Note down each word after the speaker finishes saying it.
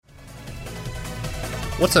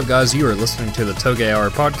What's up, guys? You are listening to the Touge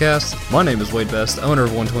Hour podcast. My name is Wade Best, owner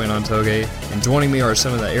of 129 Touge, and joining me are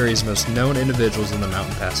some of the area's most known individuals in the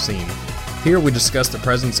mountain pass scene. Here we discuss the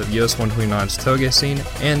presence of US 129's Touge scene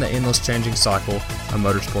and the endless changing cycle of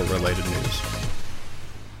motorsport-related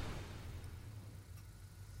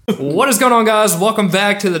news. What is going on, guys? Welcome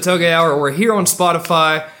back to the Touge Hour. We're here on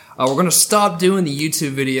Spotify. We're going to stop doing the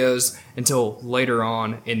YouTube videos until later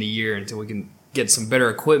on in the year, until we can get some better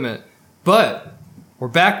equipment. But we're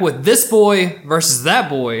back with this boy versus that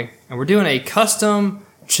boy, and we're doing a custom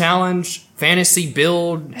challenge, fantasy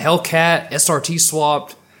build, Hellcat, SRT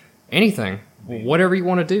swapped, anything, whatever you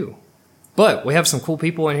want to do. But we have some cool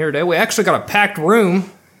people in here today. We actually got a packed room.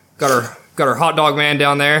 Got our hot dog man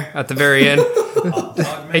down there at the very end.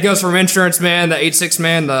 He goes from insurance man, the 8-6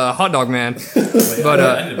 man, the hot dog man.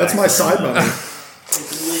 But that's my side money.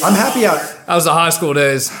 I'm happy that was the high school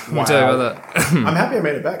days. Let me tell you about that. I'm happy I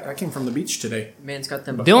made it back. I came from the beach today. Man's got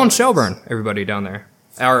them. Dylan Shelburne, everybody down there.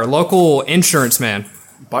 Our local insurance man.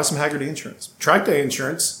 Buy some Haggerty insurance. Track day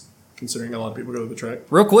insurance, considering a lot of people go to the track.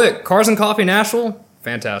 Real quick, Cars and Coffee Nashville,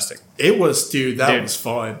 fantastic. It was, dude, that was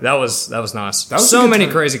fun. That was nice. That was so many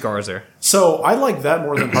crazy cars there. So I like that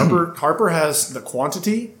more than Harper. Harper has the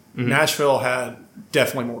quantity. Mm-hmm. Nashville had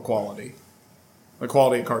definitely more quality. The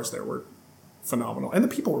quality of cars there were phenomenal. And the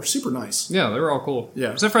people were super nice. Yeah, they were all cool.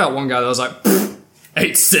 Yeah. Except for that one guy that was like,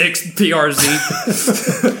 8.6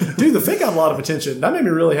 PRZ. Dude, the Fit got a lot of attention. That made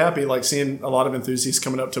me really happy, like seeing a lot of enthusiasts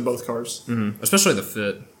coming up to both cars. Mm-hmm. Especially the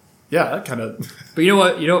Fit. Yeah, that kind of... But you know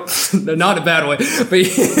what? Not in a bad way. But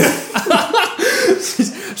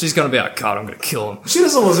she's going to be like, God, I'm going to kill him. She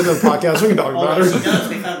doesn't listen to the podcast. We can talk about her. She does.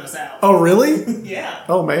 We found this out. Oh, really? Yeah.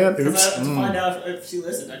 Oh, man. Oops. To find out if she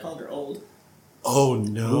listened, I called her old. Oh,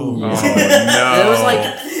 no. Oh, no. It was like...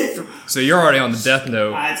 So you're already on the death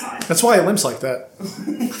note. It's fine. That's why he limps like that.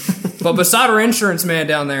 But beside our insurance man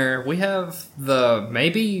down there, we have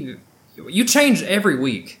maybe... You change every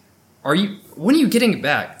week. When are you getting it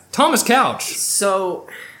back? Thomas Couch. So,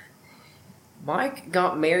 Mike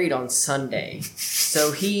got married on Sunday.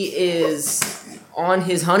 So he is on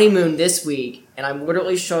his honeymoon this week, and I'm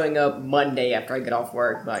literally showing up Monday after I get off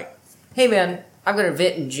work. Like, hey man, I've got an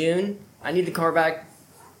event in June. I need the car back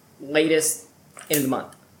latest end of the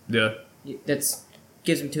month. Yeah. That's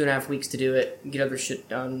gives him 2.5 weeks to do it, get other shit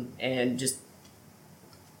done, and just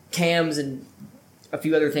cams and a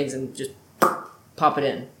few other things, and just pop it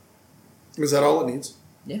in. Is that all it needs?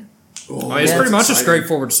 Yeah. Oh, It's pretty much a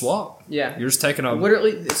straightforward swap. Yeah. You're just taking a...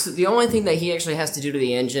 Literally, the only thing that he actually has to do to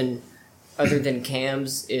the engine, other than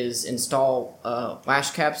cams, is install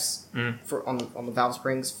lash caps for on the valve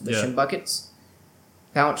springs for the shim buckets,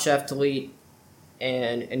 balance shaft delete,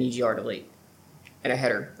 and an EGR delete, and a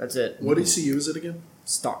header. That's it. What ECU is it again?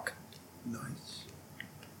 Stock. Nice.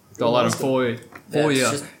 Don't let him fool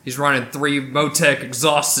you. He's running 3 Motec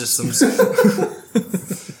exhaust systems.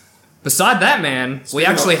 Beside that, man, we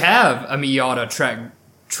actually have a Miata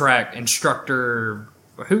track instructor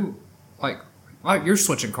who, like you're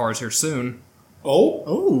switching cars here soon. Oh,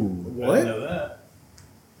 what? I know that.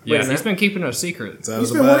 Yeah, he's been keeping it a secret.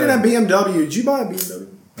 He's been working at BMW. Did you buy a BMW?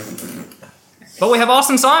 But we have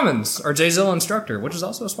Austin Simons, our J-Zilla instructor, which is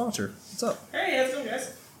also a sponsor. What's up? Hey, how's it going,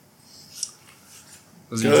 guys?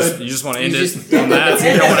 You just want to end it on that?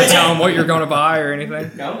 You don't want to tell them what you're going to buy or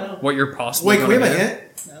anything? No. What you're possibly Wait, going can we to have a get?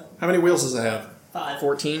 hint? No. How many wheels does it have? 5.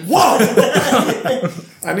 14. Whoa!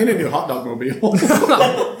 I need a new hot dog mobile.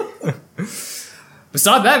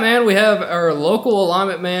 Beside that, man, we have our local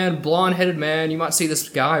alignment man, blonde-headed man. You might see this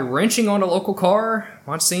guy wrenching on a local car.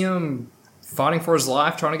 Might see him fighting for his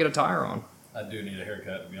life, trying to get a tire on. I do need a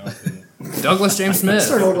haircut, to be honest with you. Douglas James Smith.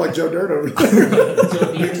 Starting to look like Joe Dirt over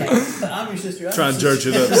there. I'm your sister. Trying to jerk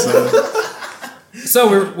it up, son.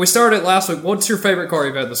 So we started last week. What's your favorite car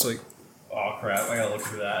you've had this week? Oh, crap. I gotta look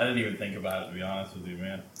through that. I didn't even think about it, to be honest with you,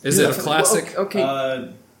 man. Is it a classic?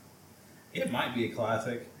 Okay. It might be a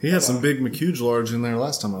classic. He had some big McHuge large in there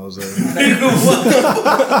last time I was there. I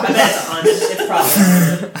bet it's 100. It's probably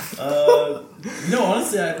 100. No,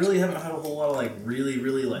 honestly, I really haven't had a whole lot of, like, really,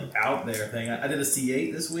 really, like, out there thing. I did a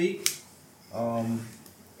C8 this week. I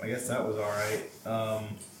guess that was alright.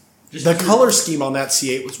 The color scheme on that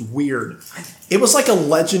C8 was weird. It was like a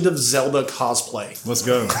Legend of Zelda cosplay. Let's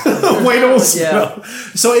go. Wait, it was Yeah.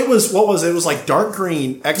 So it was what was it? It was like dark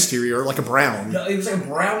green exterior, like a brown. No, it was like a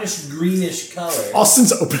brownish, greenish color.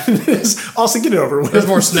 Austin's opening his. Austin, get it over with. There's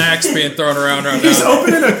more snacks being thrown around right He's now.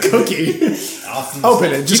 opening a cookie.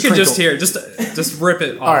 Open it. Just You can crinkle. just hear, just rip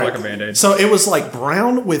it off All right. like a Band-Aid. So it was like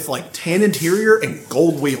brown with like tan interior and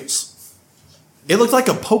gold wheels. It looked like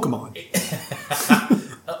a Pokemon.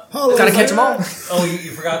 Gotta catch them all. Oh,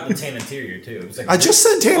 you forgot the tan interior too. It was like I just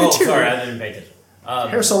said tan interior. Sorry, I didn't pay attention.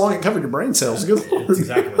 Hair so long it covered your brain cells. Good That's lord.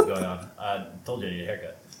 exactly what's going on. I told you I need a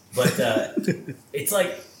haircut. But it's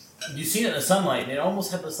like, you've seen it in the sunlight, and it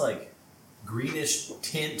almost had this like greenish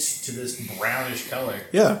tint to this brownish color.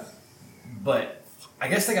 Yeah. But I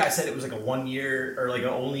guess the guy said it was like a 1 year, or like an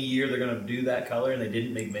only year they're going to do that color, and they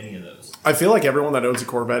didn't make many of those. I feel like everyone that owns a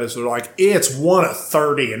Corvette is sort of like, it's 1 of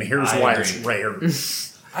 30, and here's I why agree. it's rare.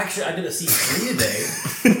 Actually, I did a C3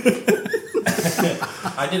 today.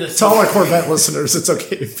 I did a To all our Corvette listeners, it's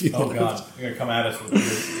okay if you Oh god, you're gonna come at us with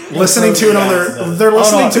your listening to it on their they're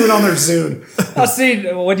listening to it on their Zune. I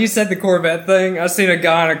seen when you said the Corvette thing. I seen a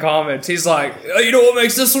guy in the comments. He's like, oh, "You know what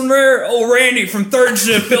makes this one rare? Oh, Randy from Third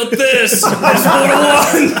Shift built this. It's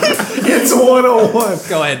 101." It's 101.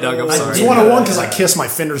 Go ahead, Doug. I'm It's sorry. 101 because I kiss my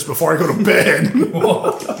fingers before I go to bed.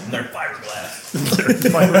 They're fiberglass.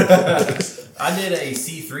 I did a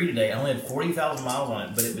C3 today. I only had 40,000 miles on it,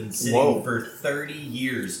 but it had been sitting Whoa. for 30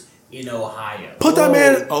 years in Ohio. Put that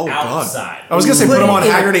man. Oh god. outside. I was gonna say put him on in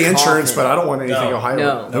a Haggerty insurance, coffin. but I don't want anything No. Ohio.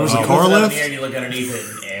 No. There was a You car look up in lift? the air and you look underneath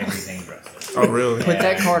it, and everything's rusted. Oh really? Put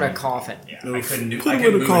that car in a coffin. Yeah, I couldn't do. Put I him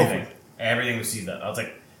couldn't in a move coffin. anything. Everything was seized up. I was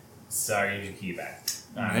like, "Sorry, you should keep it back."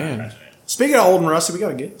 I'm Man. not touching it. Speaking of old and rusty, we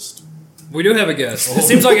got a guest. We do have a guest. It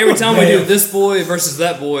seems like every time we do this boy versus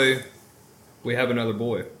that boy, we have another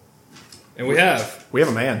boy, and we have We have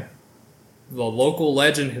a man. the local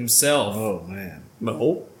legend himself. Oh man.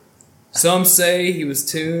 No. Some say he was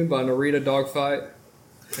tuned by Narita Dogfight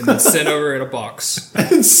and then sent over in a box.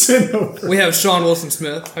 Send over. We have Sean Wilson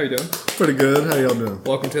Smith. How you doing? Pretty good. How y'all doing?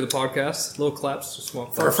 Welcome to the podcast. Little claps, just small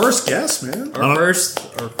Our claps. first guest, man. Our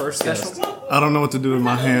first guest. I don't know what to do with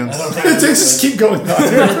my hands. Just keep going.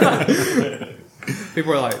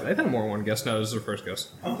 People are like, they've had more than one guest. No, this is their first guest.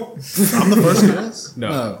 I'm the first guest? No,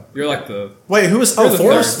 No. you're like the Wait, who was? You're Oh, the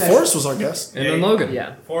Forrest. third. Forrest was our guest. and then Logan.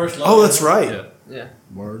 Yeah. Forrest Oh, Logan. that's right. Yeah. Yeah.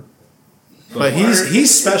 Word. But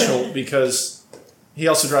he's special because he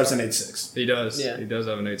also drives an 8.6. He does. Yeah. He does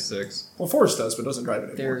have an 8.6. Well, Forrest does, but doesn't drive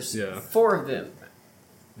it anymore. There's Yeah. 4 of them.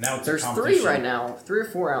 Now it's There's a 3 competition. right now. 3 or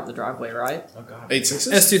 4 out in the driveway, right? Oh god.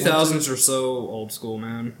 8.6s? S2000s are so old school,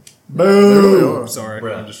 man. Boo! Sorry,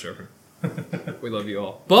 Bruh. I'm just joking. We love you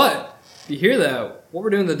all. But, you hear that, what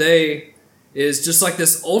we're doing today is just like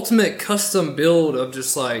this ultimate custom build of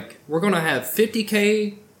just like, we're going to have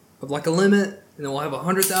 50K of like a limit, and then we'll have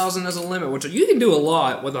 100,000 as a limit, which you can do a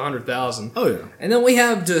lot with 100,000. Oh yeah. And then we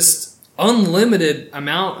have just unlimited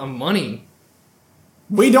amount of money.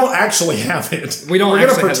 We don't actually have it. We don't We're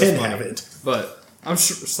gonna actually have this pretend money. have it. But I'm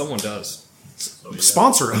sure someone does.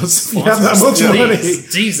 Sponsor us. If you have that much money.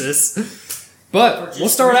 Please, Jesus. For But just we'll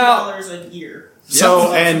start out. $3 a year.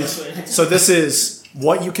 So Yep. and so this is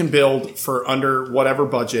what you can build for under whatever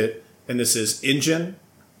budget, and this is engine,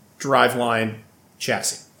 driveline,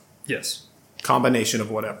 chassis, Yes. combination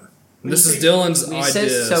of whatever. This is Dylan's When he idea.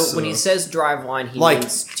 says when he says driveline, he Like-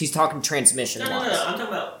 means he's talking transmission No, no, wise. no. I'm talking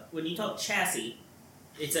about when you talk chassis.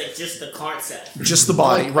 It's like just the concept. Just the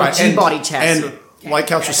body, Like right? a G-body chassis. And like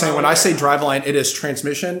Couch was saying, when I say driveline, it is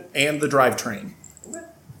transmission and the drivetrain.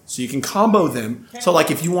 So you can combo them. So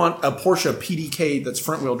like if you want a Porsche PDK that's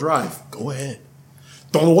front wheel drive, go ahead.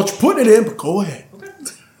 Don't know what you're putting it in, but go ahead.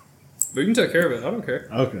 We can take care of it. I don't care.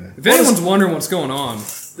 Okay. If anyone's wondering what's going on,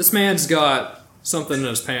 this man's got something in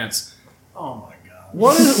his pants. Oh my god.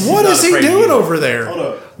 What is not he afraid doing either. over there? Hold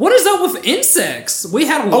up. What is up with insects? We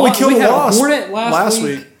had a Oh, we lot- killed had a wasp hornet last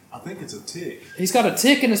week. I think it's a tick. He's got a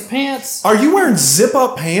tick in his pants. Are you wearing zip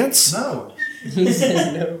up pants? No. He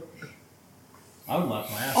said no. I would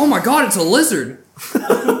laugh my ass. Oh my god, it's a lizard.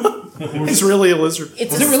 He's really a lizard.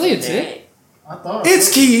 It's Is it really a tick? I thought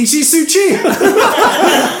It's Kiichi Suchi.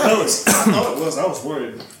 I thought it was. I was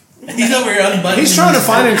worried. He's over here unbuttoning. He's trying to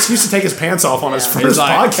find an excuse to take his pants off on his Yeah. first He's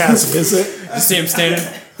like- podcast visit. You see him standing?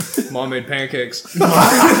 Mom made pancakes. Our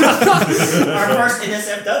first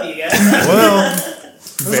NSFW, guys. Well,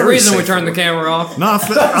 There's a reason we turned the camera off. no, I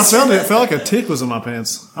found it. It felt like a tick was in my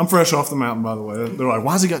pants. I'm fresh off the mountain, by the way. They're like,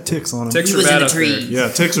 "Why's he got ticks on him?" Ticks He are was in bad the up there. tree. Yeah,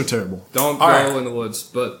 ticks are terrible. Don't All go right. in the woods.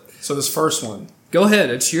 But So this first one. go ahead.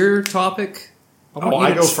 It's your topic. want Oh, you I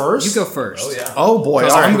to go first? You go first. Oh yeah. Oh boy!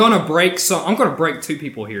 'Cause All right. I'm gonna break. I'm gonna break 2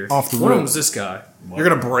 people here. Off the One of rip. them's this guy. You're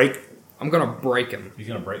gonna break. I'm gonna break him He's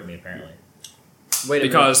gonna break me apparently. Wait a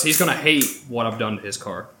because he's gonna hate what I've done to his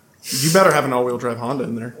car. You better have an all-wheel drive Honda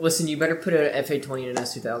in there. minute. Listen, you better put an FA20 in an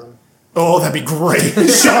S2000. Oh, that'd be great.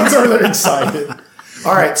 Sean's over there excited.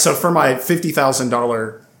 All right, so for my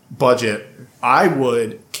 $50,000 budget, I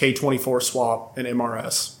would K24 swap an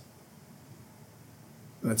MRS.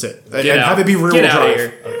 That's it. And Get have out. it be rear Get wheel out of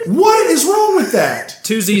drive. here. What is wrong with that?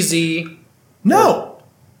 2ZZ. No.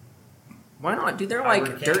 Why not, dude? They're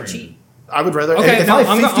Hybrid like dirt Camry. cheap. I would rather. Okay, if no, I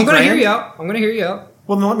had 50 I'm gonna hear grand- you out. I'm gonna hear you out.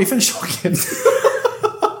 Well, then let me finish talking.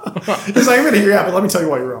 He's like, I'm going to hear you out, but let me tell you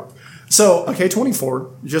why you're wrong. So, a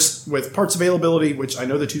K24, just with parts availability, which I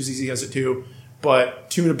know the 2ZZ has it too, but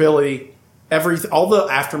tunability, all the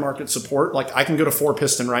aftermarket support, like I can go to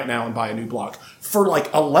 4-piston right now and buy a new block. For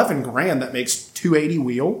like 11 grand, that makes 280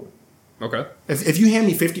 wheel. Okay. If you hand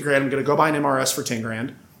me 50 grand, I'm going to go buy an MRS for 10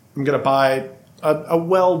 grand. I'm going to buy a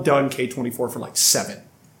well-done K24 for like 7.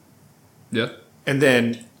 Yeah. And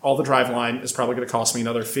then all the driveline is probably going to cost me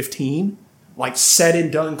another 15. Like said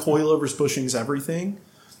and done, coilovers, bushings, everything.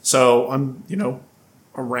 So I'm,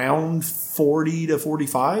 around 40 to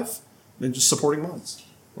 45 and just supporting mods.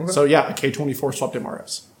 Okay. So yeah, a K24 swapped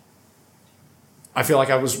MRS. I feel like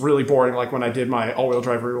I was really boring like when I did my all-wheel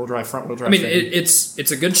drive, rear-wheel drive, front-wheel drive. I mean, thing.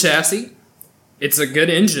 it's a good chassis. It's a good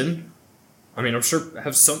engine. I mean, I'm sure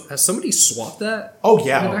has somebody swapped that? Oh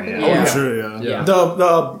yeah. Oh, yeah. Oh, yeah. I'm sure, yeah. Yeah.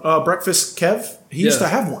 The Breakfast Kev, he used Yeah.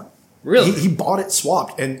 to have one. Really? He bought it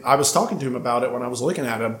swapped, and I was talking to him about it when I was looking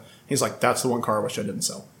at him. He's like, "That's the one car I wish I didn't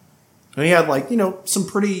sell." And he had like some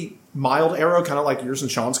pretty mild aero, kind of like yours and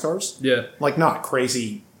Sean's cars. Yeah. Like not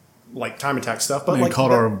crazy, like time attack stuff, but Man like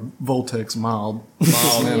called our Voltex mild.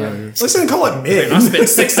 Mild, Man, yeah. out here. Let's didn't call it mid. I spent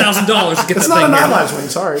 $6,000 to get It's that not a thing 9 here. Lives wing.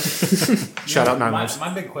 Sorry. Shout out 9 My, Lives.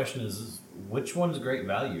 my big question is which one's great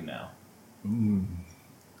value now?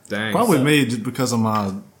 Dang. Probably So- me, just because of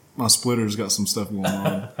my splitter's got some stuff going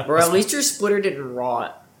on. Or at least your splitter didn't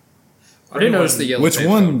rot. I didn't notice the yellow Which tape,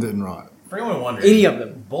 one though. didn't rot? For anyone wondering, Any of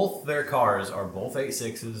them. both their cars are both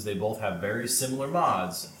 8.6s. They both have very similar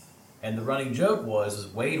mods. And the running joke was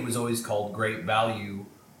Wade was always called Great Value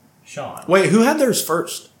Sean. Wait, who had theirs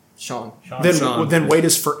first? Sean. Sean Then Sean. then Wade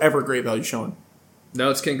is forever great value Sean. No,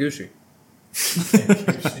 it's Kengushi.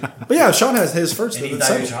 But yeah, Sean has his first. And Then, he's it's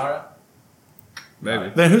Dayu second. Shihara?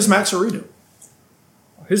 Maybe. Then who's Max Arito?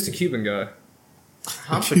 Who's the Cuban guy?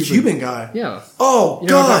 The Cuban guy. Yeah. Oh You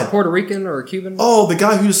know, like God. a Puerto Rican or a Cuban? Oh, the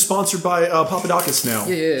guy who's sponsored by Papadakis now.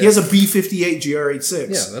 Yeah. He has a B58 GR86.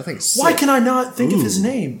 Yeah, that thing's Why sick. can I not think of his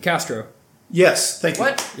name? Castro. Yes, thank you.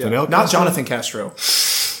 What? Fidel Not Castro? Jonathan Castro.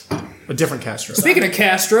 A different Castro. Speaking of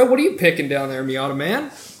Castro, what are you picking down there, Miata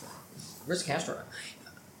man? Where's Castro?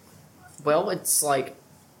 Well, it's like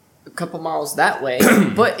a couple miles that way,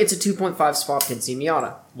 but it's a 2.5 swapped in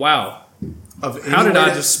Miata. Wow. Of How did any way I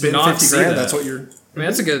to just spend not 50 see grand? that? That's what you're. I mean,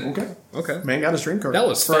 that's a good. Okay. Okay. Man got his dream car. That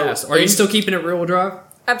was For- fast. Are you still keeping it rear wheel drive?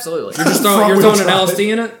 Absolutely. You're Front-wheel throwing an drive.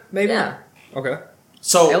 LSD in it, maybe? Yeah. Okay.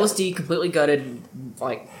 So LSD completely gutted.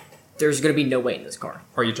 Like, there's going to be no weight in this car.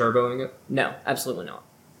 Are you turboing it? No, absolutely not.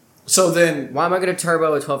 then Why am I going to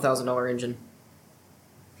turbo a $12,000 engine?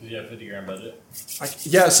 Because you have $50,000 budget.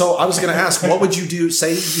 yeah. So I was going to ask, what would you do?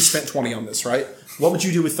 Say you spent 20 on this, right? What would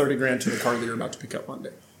you do with 30 grand to the car that you're about to pick up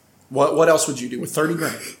Monday? What else would you do with 30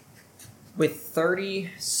 grand? With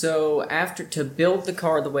 30, so after to build the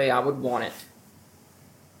car the way I would want it,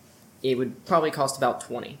 it would probably cost about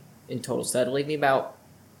 20 in total. So that'd leave me about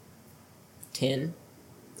 10.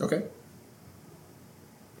 Okay.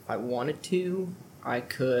 If I wanted to, I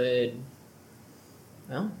could.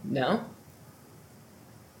 Well, no.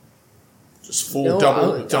 Just full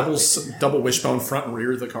No, double wishbone front and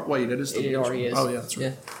rear of the car. Wait, it is. It double already wishbone. is. Oh yeah, that's right.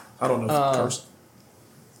 Yeah. I don't know cars.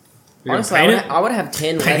 You're gonna Honestly, paint it? I would have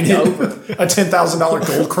 10 Paint left it. over. A $10,000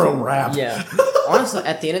 gold chrome wrap. Yeah. Honestly,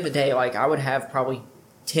 at the end of the day, like I would have probably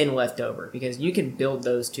 10 left over because you can build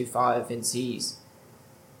those 2.5 NCs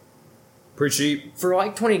Pretty cheap. for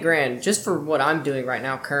like 20 grand just for what I'm doing right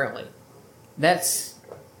now currently. That's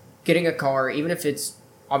getting a car, even if it's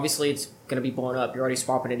obviously it's going to be blown up. You're already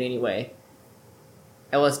swapping it anyway.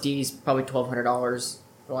 LSD is probably $1,200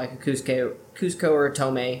 for like a Cusco or a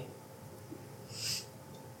Tomei.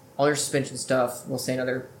 All your suspension stuff, we'll say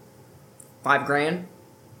another 5 grand,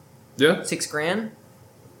 Yeah. 6 grand.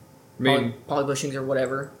 I mean, Poly bushings or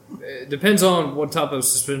whatever. it depends on what type of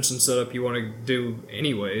suspension setup you want to do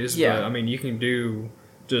anyways. Yeah. But, I mean, you can do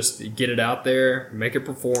just get it out there, make it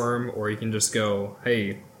perform, or you can just go,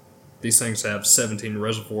 hey, these things have 17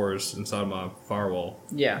 reservoirs inside my firewall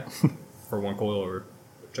Yeah. for one coilover.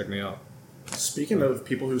 Check me out. Speaking of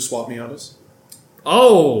people who swap Miatas.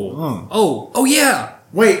 Oh, yeah.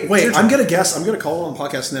 Wait. I'm gonna guess. I'm gonna call it on the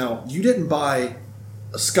podcast now. You didn't buy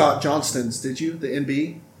Scott Johnston's, did you? The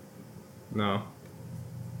NB. No.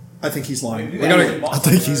 I think he's lying. gotta- I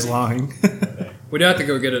think he's lying. We do have to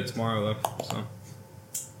go get it tomorrow, though. So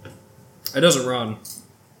it doesn't run,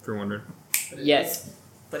 if you're wondering. Yes.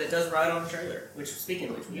 But it does ride on a trailer. Which, speaking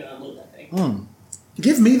of which, we gotta unload that thing.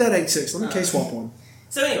 Give me that 8.6. Let me K-swap one.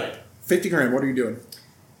 So anyway, 50 grand. What are you doing?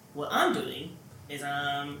 what I'm doing is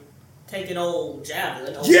I'm take an old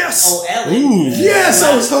Javelin, Yes! old Ellen, Ooh. Yes,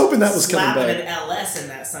 I was hoping that was coming slapping back. an LS in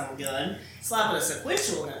that son of a gun, slapping a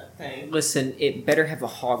sequential in that thing. Listen, it better have a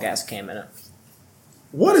hog ass cam in it.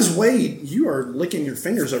 What is Wade? You are licking your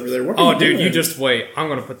fingers over there. What are Oh, you dude, doing? you just wait. I'm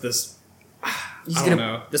gonna put this. He's I gonna don't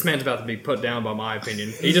know. This man's about to be put down by my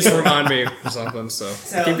opinion. He just reminded me of something, so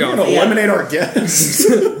keep You're going. gonna eliminate our guests.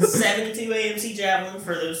 72 AMC Javelin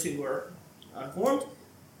for those who were uninformed.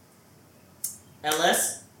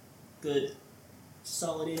 LS, good,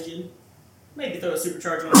 solid engine. Maybe throw a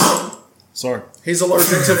supercharger on it. Sorry. He's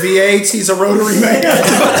allergic to V8s. He's a rotary man.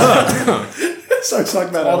 Starts talking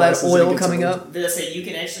about all that LS as he oil gets coming allergic. up. Did I say you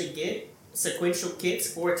can actually get sequential kits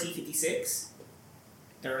for T56?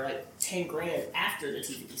 They're like 10 grand after the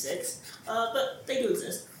T56, but they do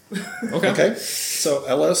exist. Okay, so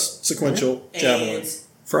LS sequential Javelin And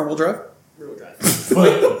front wheel drive. rear drive.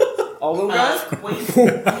 All-wheel drive? Wait,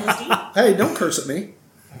 LSD. Hey, don't curse at me.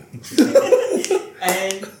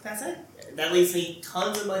 And that's it. That leaves me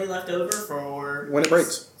tons of money left over for When it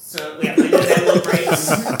breaks. So we have windows that will brakes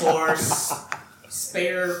for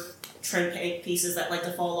spare trim paint pieces that like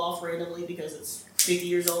to fall off randomly because it's 50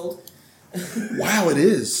 years old. Wow, it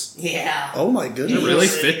is. Yeah. Oh my You're goodness. really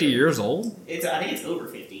 50 years old? It's I think it's over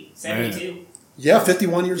 50. 72. Yeah,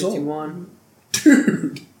 51 years old. 51.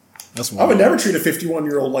 Dude, That's I wild. would never treat a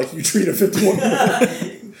 51-year-old like you treat a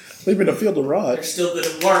 51-year-old. Leave him in a field of They're rot. still good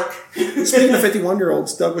at work. Speaking of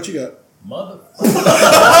 51-year-olds, Doug, what you got? Mother.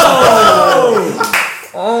 Oh!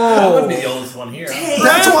 I wouldn't be the oldest one here.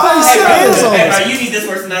 That's why I Hey, said hey, it. you need this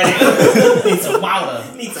worse than I do. Need some water.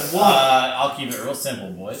 Need some water. I'll keep it real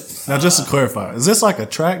simple, boys. Now, just to clarify, is this like a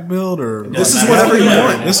track build or This is No, whatever you yeah.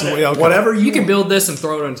 want. This is okay. Whatever You can build this and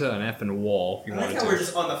throw it into an effing wall if you I like wanted how we're to.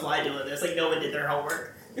 just on the fly doing this. Like no one did their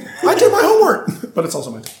homework. I did my homework, but it's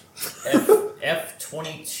also mine.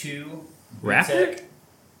 F-22 Rapid?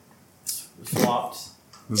 swapped.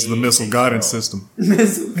 this is the missile guidance system?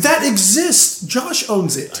 That exists. Josh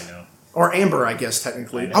owns it. I know. Or Amber, I guess,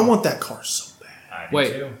 technically. I know. I want that car so bad. I do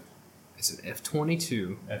Wait. too. It's an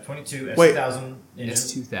F-22 F-22 Wait. S2000 engine.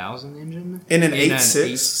 S2000 engine? In an In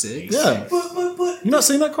 8.6? 8.6? Yeah. You not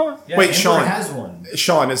seen that car? Yeah, Wait, Amber Sean. has one.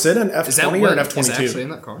 Sean, is it an Is that F20 or what an is actually F22? in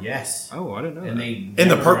that car? Yes. Oh, I didn't know And that. they In the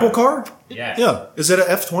never purple run. car? Yes. Yeah. Is it an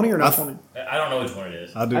F20 or an F20? I don't know which one it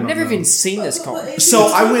is. I do. I've not never know. even seen this car. So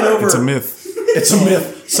I went over. It's a myth. It's a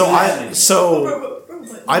myth. So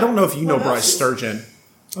I don't know if you know Bryce Sturgeon.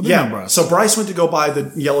 I do Yeah. know Bryce. So Bryce went to go buy the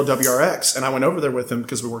yellow WRX, and I went over there with him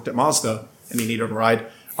because we worked at Mazda, and he needed a ride.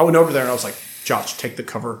 I went over there and I was like, Josh, take the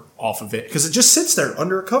cover off of it because it just sits there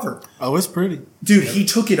under a cover. Oh, it's pretty. Dude, he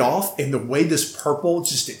took it off, and the way this purple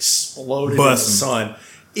just exploded Bussin'. in the sun,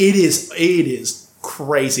 it is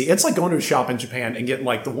crazy. It's like going to a shop in Japan and getting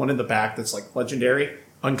like the one in the back that's like legendary,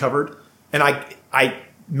 uncovered. And I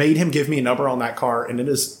made him give me a number on that car, and it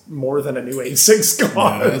is more than a new 8.6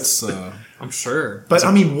 car. Yeah, it's I'm sure. But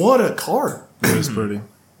I mean, what a car! it is pretty.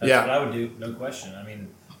 That's Yeah. what I would do, no question. I mean,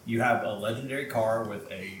 you have a legendary car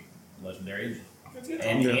with a legendary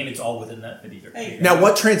engine. And it's all within that 50. Hey. Now,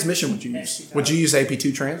 what transmission would you use? Would you use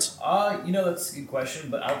AP2 trans? That's a good question,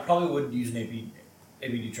 but I probably would use an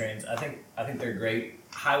AP2 trains. I think they're great.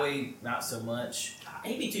 Highway, not so much.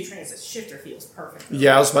 AB2 Transit shifter feels perfect.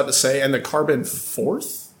 Yeah, I was about to say, and the carbon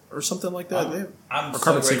fourth or something like that. I'm Or so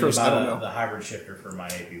carbon ready sinkers, I don't know. the hybrid shifter for my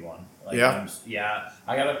AP1. Like, Yeah?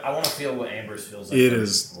 I want to feel what Amber's feels like. It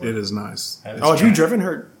is. It is nice. Oh, have you driven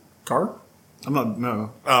her car? I'm not.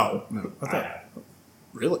 No. Oh, No.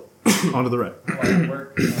 really? Onto the right.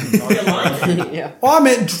 Real line. Yeah. Oh, I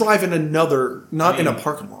meant driving another, not in a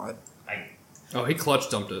parking lot. Oh, he clutch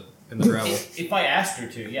dumped it in the gravel. If I asked her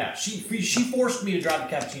to, yeah, she forced me to drive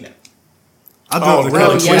the Cappuccino. I Oh, drove the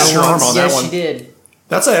really? Cappuccino Twist your arm once. on that Yes, one. she did.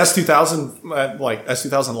 That's a S2000, like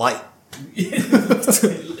S2000 Lite. It's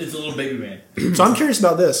a little baby man. So I'm curious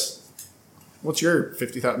about this. What's your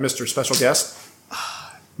 50,000, Mr. Special Guest?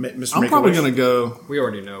 Mr. I'm Make a probably Wish? gonna go. We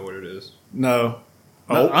already know what it is. No.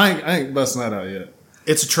 Oh. No, I ain't busting that out yet.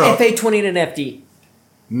 It's a truck. FA20 and an FD.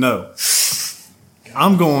 No.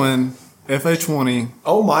 I'm going FA20.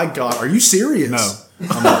 Oh my God, are you serious? No.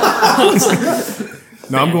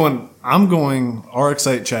 No, I'm going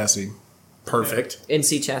RX-8 chassis. Perfect.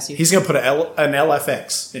 NC chassis. He's gonna put an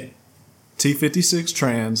LFX in. T56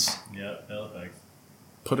 trans Yep, LFX.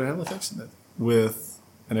 Put an LFX in there. with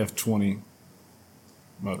an F20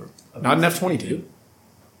 motor. Not an F22.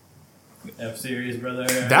 F series, brother.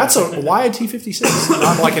 That's why a T56,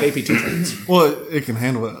 not like an AP2 trans. Well, it can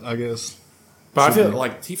handle it, I guess. But I feel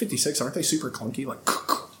like T56, aren't they super clunky? Like,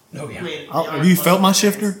 Oh yeah. I mean, Oh, they have are you close felt my to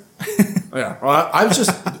shifter? yeah. Well, I was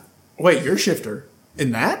just wait, your shifter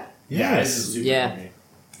in that? Yeah, this is super Yeah. funny.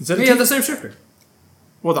 Is that a Yeah, T- you have the same shifter.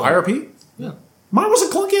 well, the IRP? Yeah. Mine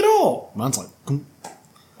wasn't clunky at all. Mine's like,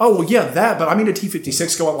 Oh, well, yeah, that, but I mean a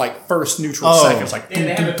T56 going like first, neutral, Oh. second. It's like, Yeah,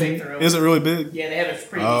 they have a big throw. is it really big? Yeah, they have a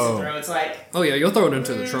pretty Oh. decent throw. It's like Oh yeah, you'll throw it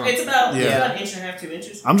into the trunk. it's about Yeah. an inch and a half, 2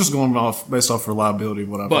 inches. I'm just going based off reliability of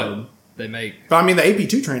what I've But heard. they make. but I mean the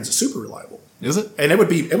AP2 trains is super reliable. Is it? And it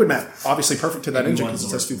would map obviously perfect to that AP1's engine because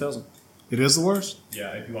the it's worst. S2000. It is the worst?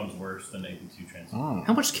 Yeah, AP1's worse than AP2 transfer. Oh.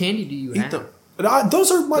 How much candy do you have? Those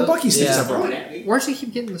are my Bucky sticks yeah. I brought. Where's he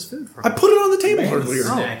keep getting this food from? I put it on the table earlier.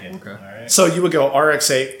 Snack it. okay. All right. So you would go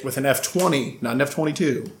RX8 with an F20, not an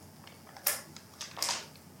F22.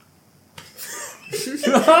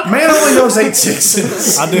 Man only knows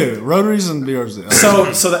 8.6s. I do. Rotaries and BRZ.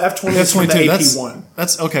 So the F20 is from the F22, AP1.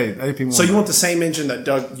 that's okay. AP1. So you want the same engine that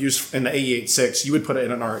Doug used in the AE86, you would put it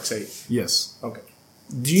in an RX8. Yes. Okay.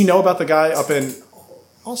 Do you know about the guy up in...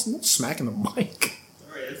 Oh, it's not smacking the mic.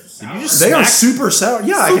 They are super sour.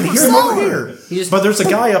 Yeah, I can hear them over here. just- But there's a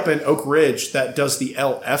guy up in Oak Ridge that does the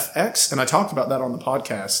LFX, and I talked about that on the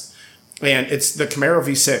podcast. And it's the Camaro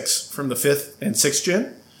V6 from the 5th and 6th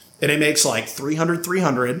gen. And it makes like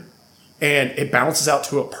 300, and it balances out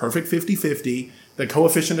to a perfect 50-50. The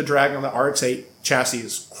coefficient of drag on the RX-8 chassis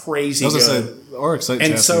is crazy I was good. going to say, the RX-8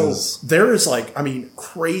 And chassis so is... there is like, I mean,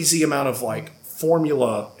 crazy amount of like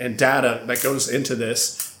formula and data that goes into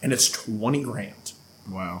this, and it's 20 grand.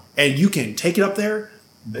 Wow. And you can take it up there.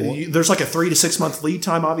 There's like a 3 to 6 month lead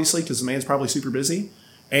time, obviously, because the man's probably super busy.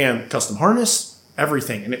 And custom harness,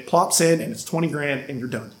 everything, and it plops in, and it's 20 grand, and you're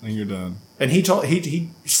done. And you're done. And he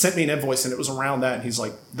sent me an invoice, and it was around that. And he's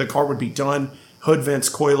like, the car would be done, hood vents,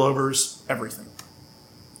 coilovers, everything.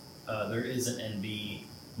 There is an NB,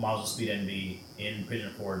 Model Speed NB in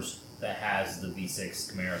Pigeon Forge that has the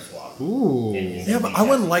V6 Camaro swap. Ooh. in his Yeah, NB but I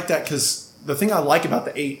wouldn't chassis. like that because the thing I like about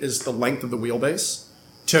the 8 is the length of the wheelbase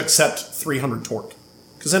to accept 300 torque.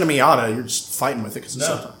 Because in a Miata, you're just fighting with it because it's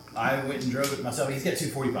so No, I went and drove it myself. He's got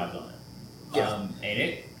 245s on it. Yeah.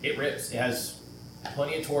 And it rips. It has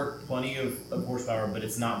plenty of torque, plenty of horsepower, but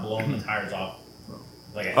it's not blowing the tires off.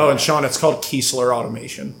 Like a Oh, and Sean, it's called Kiesler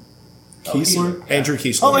Automation. Kiesler? Yeah. Andrew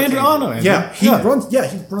Kiesler. Oh, Andrew. Oh, no, Andrew. Yeah,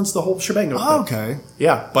 he runs the whole shebang over there. Okay.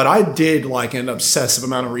 Yeah, but I did like an obsessive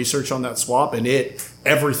amount of research on that swap, and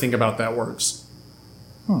everything about that works.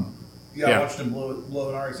 Yeah, Yeah. I watched him blow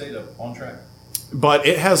an RX-8 up on track. But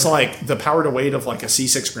it has like the power to weight of like a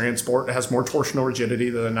C6 Grand Sport. It has more torsional rigidity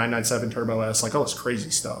than a 997 Turbo S, like all this crazy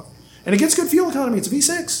stuff. And it gets good fuel economy. It's a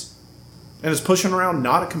V6. And it's pushing around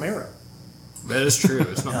not a Camaro. That is true.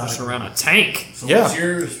 It's not pushing around a tank. So Yeah. what's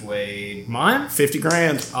yours, Wade? Mine? 50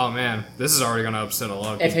 grand. Oh man, this is already going to upset a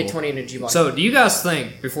lot of people. FA20 and a G-Box. So, do you guys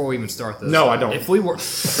think before we even start this? No, I don't. If we were,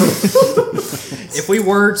 if we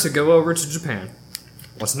were to go over to Japan,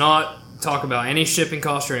 let's not talk about any shipping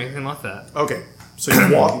costs or anything like that. Okay. So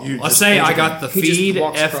you walk. You Let's just say I engine- got the He just Feed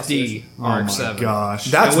walks across the FD Oh, my RX-7.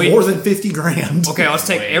 gosh. That's And we- more than 50 grand. Okay, let's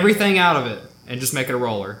take everything out of it and just make it a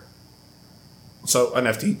roller. So an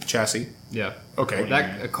FT chassis. Yeah. Okay.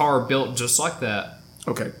 A car built just like that,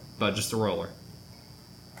 Okay. but just a roller.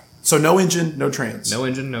 So no engine, no trans. No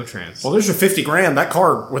engine, no trans. Well, there's your 50 grand. That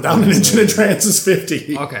car without an engine and trans is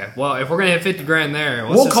 50. Okay, well, if we're gonna hit 50 grand there,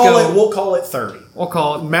 let's We'll just call go, it. We'll call it 30. We'll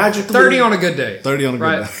call it Magically 30 on a good day. 30 on a good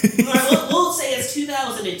Right. day. We'll say it's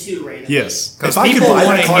 2002 right now. Yes. Because If I could people buy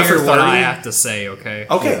want that to car hear for what I 30 have to say. Okay.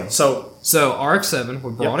 Okay. Yeah. So. So RX-7,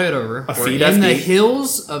 we brought it over. A We're Feed in the FD.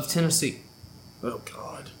 hills of Tennessee. Oh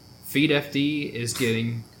God. Feed FD is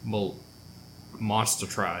getting monster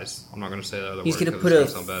tries. I'm not going to say that other He's word. going to 'cause put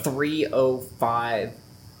it's a gonna sound bad. 305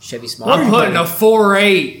 Chevy Small. I'm putting a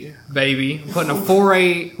 4.8, baby. I'm putting a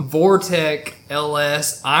 4.8 Vortec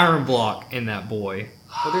LS iron block in that boy.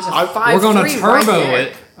 Well, there's a I- 5.3 We're going to turbo right there.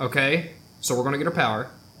 it, okay? So we're going to get a power.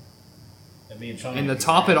 And me and Sean And to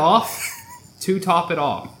top it off,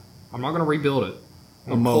 I'm not going to rebuild it. I'm going to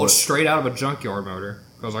pull mullet. it straight out of a junkyard motor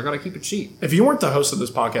because I got to keep it cheap. If you weren't the host of this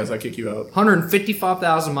podcast, I'd kick you out.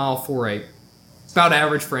 155,000 mile 4.8. It's about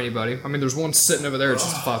average for anybody. I mean, there's one sitting over there. It's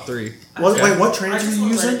just a 5.3. Wait, what I trans are just you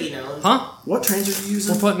want to let it using? be known. Huh? What trans are you We're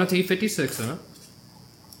using? putting a T56 in it.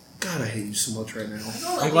 God, I hate you so much right now.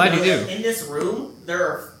 I'm glad you do. In this room, there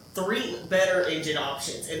are 3 better engine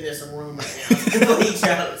options in this room right now. What he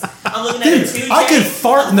chose. I'm looking at a 2J. I could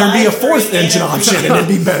fart and there'd be a 4th 5.3, engine and a option, and it'd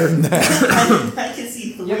be better than that. I can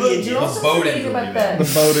see 3 Yeah, but engines. you're also boat forgetting engine about would be that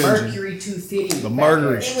The boat engine. Mercury 250. The back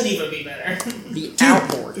Mercury. there. It would even be better. The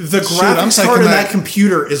outboard. The I'm graphics taking card in that- that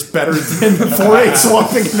computer is better than the 4.8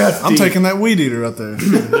 swapping an FD. I'm taking that weed eater right there.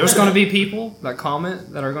 There's going to be people that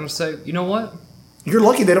comment that are going to say, you know what? You're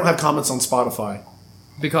lucky they don't have comments on Spotify.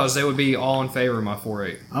 Because they would be all in favor of my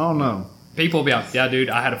 4.8. I don't know. people will be like, yeah, dude,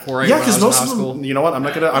 I had a 4.8 Yeah, when I was because in most high of school. them, you know what? I'm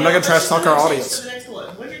not gonna trash talk our audience. To the next one.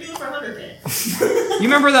 What'd you do for 100K? You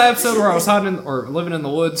remember that episode where I was hiding or living in the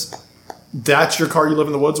woods? That's your car you live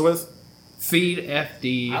in the woods with? Feed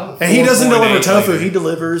FD. And he doesn't deliver 4.8 tofu, liter. he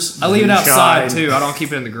delivers I leave it outside moonshine. too. I don't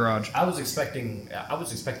keep it in the garage. I was expecting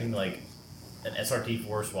like an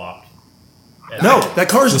SRT4 swapped. And No, that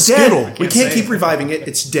car's The dead. Skittle. We Can't can't say keep it. reviving it.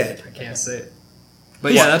 It's dead. I can't say it.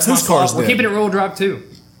 But yeah, that's Whose my car's fault. We're dead? keeping it real drive too.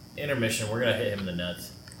 intermission, we're gonna hit him in the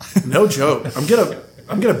nuts. No joke. I'm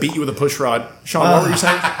gonna beat you with a push rod. Sean, what were you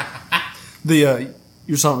saying?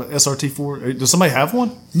 You're talking about SRT4. Does somebody have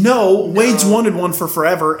one? No, Wade's wanted one for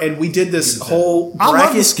forever, and we did this whole I love the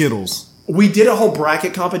bracket. Skittles. We did a whole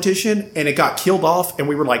bracket competition, and it got killed off, and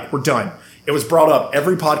we were like, we're done. It was brought up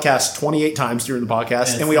every podcast 28 times during the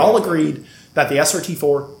podcast, and we all agreed that the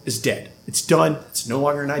SRT4 is dead. It's done. It's no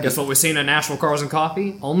longer an idea. Guess what we've seen at National Cars and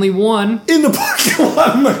Coffee? Only one. In the parking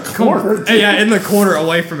lot in the corner. Yeah, in the corner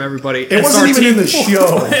away from everybody. It wasn't even in the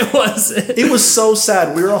show. It was. It was so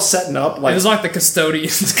sad. We were all setting up. It Like, was like the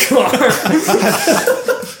custodian's car.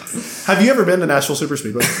 have you ever been to Nashville Super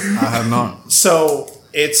Speedway? I have not. So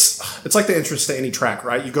it's like the entrance to any track,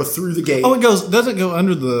 right? You go through the gate. Oh, it goes. Does it go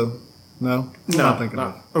under the? No, I'm No, not thinking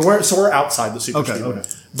no. of it. We're outside the Super Okay, Speedway. okay.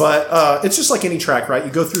 But it's just like any track, right?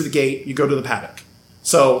 You go through the gate, you go to the paddock.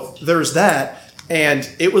 So there's that, and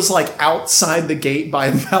it was like outside the gate by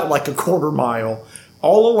about like a quarter mile,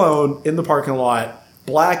 all alone in the parking lot,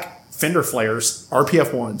 black fender flares,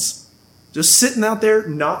 RPF ones, just sitting out there,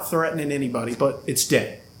 not threatening anybody, but it's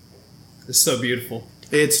dead. It's so beautiful.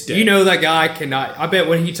 It's dead. You know that guy cannot. I bet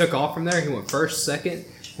when he took off from there, he went first, second.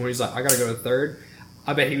 When he's like, I gotta go to third.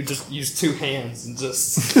 I bet he would just use two hands and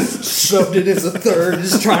just shoved it as a third,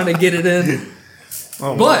 just trying to get it in.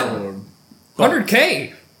 Oh, But- my Lord.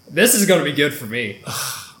 100K. This is gonna be good for me.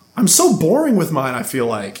 I'm so boring with mine, I feel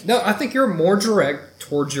like. No, I think you're more direct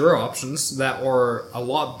towards your options that are a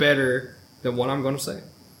lot better than what I'm gonna say.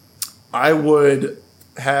 I would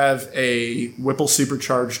have a Whipple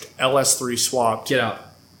supercharged LS3 swapped Get out.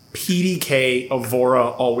 PDK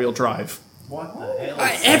Avora all-wheel drive. What the hell?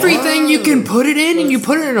 Everything you can put it in, and you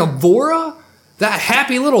put it in a Vora? That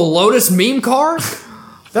happy little Lotus meme car?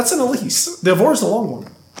 That's an Elise. The Avora's the long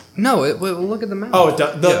one. No, look at the map. Oh, it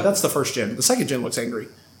does, Yeah. that's the first gen. The second gen looks angry.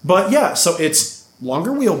 But yeah, so it's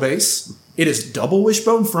longer wheelbase. It is double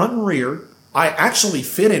wishbone front and rear. I actually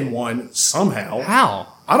fit in one somehow. How?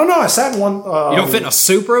 I don't know. I sat in one. You don't fit in a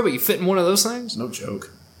Supra, but you fit in one of those things? No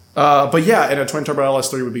joke. But yeah, and a twin turbo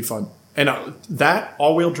LS3 would be fun. And that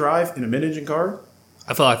all-wheel drive in a mid-engine car,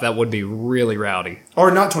 I feel like that would be really rowdy.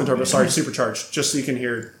 or not twin turbo, sorry, supercharged, just so you can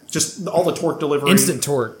hear just all the torque delivery. Instant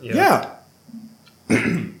torque. Yeah.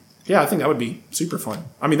 Yeah, I think that would be super fun.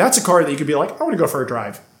 I mean, that's a car that you could be like, I want to go for a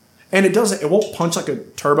drive. And it won't punch like a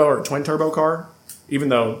turbo or a twin turbo car, even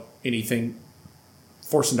though anything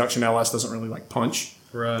forced induction LS doesn't really like punch.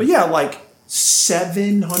 Right. But yeah, like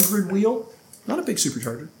 700 wheel, not a big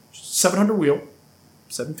supercharger, 700 wheel,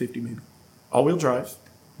 750 maybe, all-wheel drive,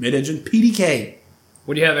 mid-engine, PDK.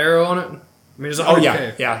 Would you have arrow on it? I mean, it's Oh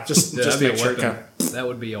 100K. yeah, just That'd to be make a sure it weapon. counts. That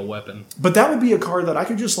would be a weapon. But that would be a car that I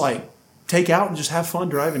could just like take out and just have fun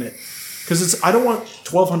driving it. Because I don't want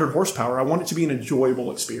 1,200 horsepower. I want it to be an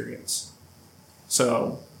enjoyable experience.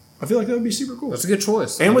 So I feel like that would be super cool. That's a good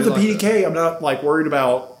choice. And I with do the like that. PDK, I'm not like worried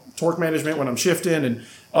about torque management when I'm shifting and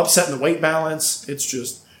upsetting the weight balance.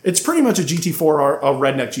 It's pretty much a GT4, a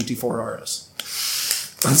redneck GT4 RS.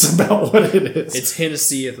 That's about what it is. It's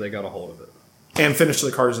Hennessy if they got a hold of it. And finish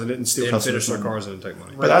the cars that didn't steal And customers' finish their money. cars and take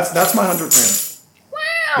money. But that's my 100 grand. Wow.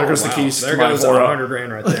 There goes the keys There to my goes Bora. 100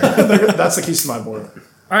 grand right there. That's the keys to my board.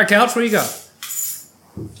 All right, Couch, what do you got?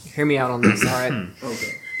 Hear me out on this, all right?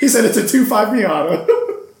 Okay. He said it's a 2.5 Miata.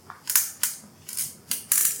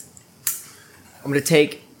 I'm going to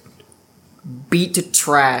take beat to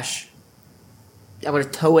trash. I'm going to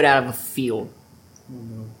tow it out of a field.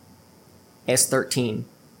 S13.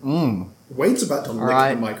 Wade's about to lick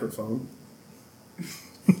right. the microphone.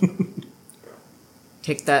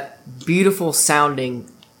 Take that beautiful sounding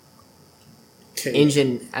Okay.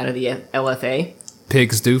 engine out of the LFA.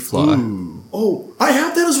 Pigs do fly. Oh, I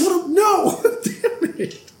have that as one of... No! Damn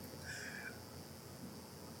it.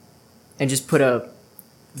 And just put a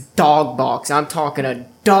dog box. I'm talking a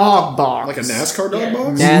dog box. Like a NASCAR dog Yeah.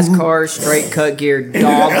 box? NASCAR straight cut gear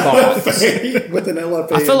dog box. With an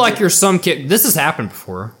LFA. I feel like you're some kid. This has happened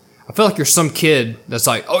before. I feel like you're some kid that's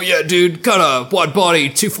like, oh yeah, dude, got a wide body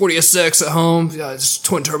 240 SX at home. Yeah, it's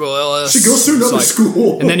twin turbo LS. She goes to It's another like-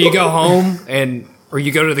 school. And then you go home or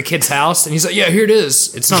you go to the kid's house and he's like, yeah, here it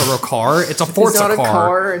is. It's not a real car. It's a Forza It's not a car.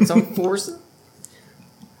 car. It's a Forza.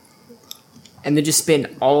 And then just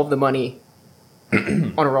spend all of the money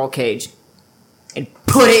on a roll cage and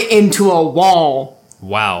put it into a wall.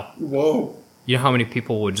 Wow. Whoa. You know how many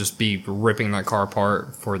people would just be ripping that car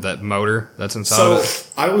apart for that motor that's inside of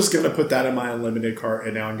So it? I was going to put that in my unlimited car,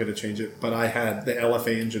 and now I'm going to change it. But I had the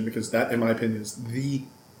LFA engine because that, in my opinion, is the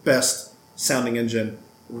best sounding engine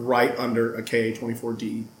right under a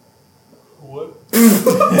KA24D. What?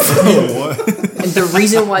 What? And the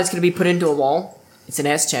reason why it's going to be put into a wall, it's an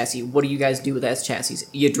S chassis. What do you guys do with S chassis?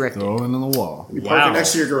 You drift it Throw it in the wall. You park Wow. it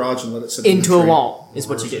next to your garage and let it sit in into the a tree. wall is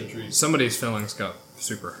what you do. Somebody's feelings got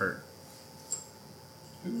super hurt.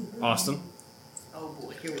 Austin? Oh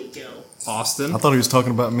boy, here we go. Austin? I thought he was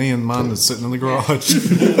talking about me and mine that's sitting in the garage.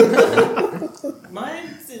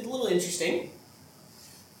 Mine's a little interesting.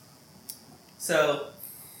 So,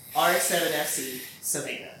 RX-7 FC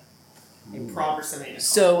Savannah. A proper Savannah car.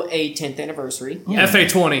 So a 10th anniversary.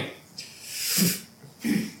 FA20.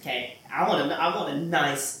 Okay, I want a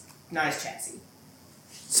nice chassis.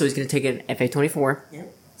 So he's going to take an FA24.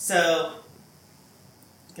 Yep. So,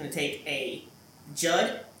 gonna take a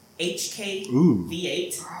Judd HK Ooh.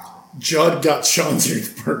 V8. Judd got Sean's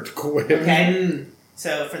ears burnt quick. Okay.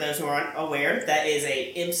 So, for those who aren't aware, that is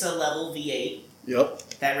a IMSA level V8 Yep.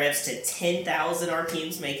 that revs to 10,000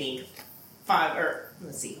 RPMs, making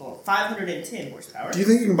 510 horsepower. Do you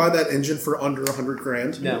think you can buy that engine for under 100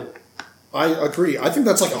 grand? No. I agree. I think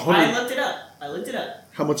that's like 100. I looked it up.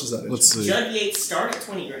 How much is that engine? Let's see. Judd V8 start at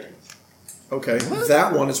 20 grand. Okay.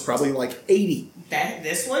 That one is probably like 80.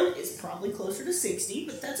 This one is probably closer to 60,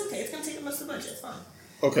 but that's okay. It's gonna take up most of the budget. It's fine.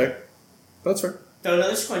 Okay. That's fair. Throw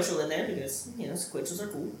another sequential in there because sequentials are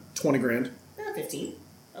cool. 20 grand. 15.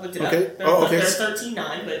 I looked it Okay. up. They're, Oh, okay. they're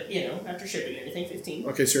 13.9, but after shipping and everything, 15.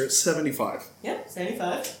 Okay, so you're at 75. Yep,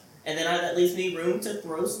 75. And then that leaves me room to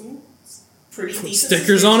throw some pretty decent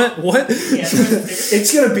Stickers on it? What? Yeah, throw some stickers.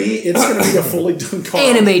 It's gonna be a fully done car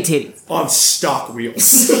Anime titties. on stock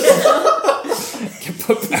wheels.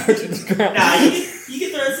 Put power to the ground. Nah, you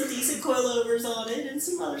can throw some decent coilovers on it and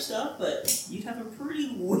some other stuff, but you'd have a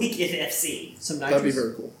pretty wicked FC. Some That'd be nitrous.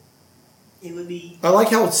 very cool. It would be. I like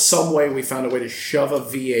how some way we found a way to shove a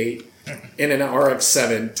V8 in an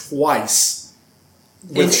RX-7 twice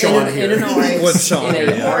with Sean here. In an RX, With Sean, in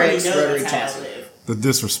a yeah. RX know rotary that's how I chassis. live. The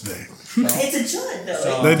disrespect. It's a Judd, though.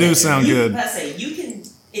 So- They do sound good. I say,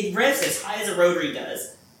 it revs as high as a rotary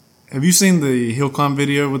does. Have you seen the hill climb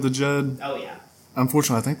video with the Judd? Oh, yeah.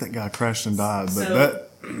 Unfortunately, I think that guy crashed and died. But So-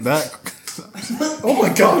 that Oh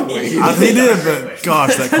my god, wait. he did. But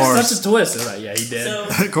gosh, that car Such a twist. Is that? Yeah, he did. So,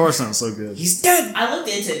 that car sounds so good. He's dead. I looked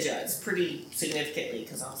into Judds pretty significantly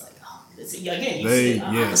because I was like, oh, again, you They- see,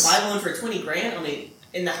 I yes. could buy one for 20 grand. I mean,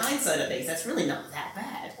 in the hindsight of things, that's really not that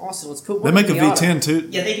bad. Also, let's put They one make a in the auto. V10 too.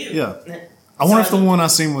 Yeah, they do. Yeah. I I wonder if the one I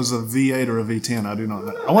seen was a V8 or a V10. I do not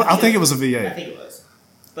know. I think it was a I V8. think it was.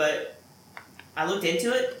 But I looked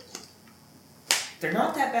into it. They're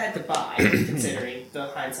not that bad to buy, considering the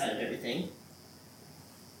hindsight of everything.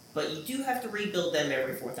 But you do have to rebuild them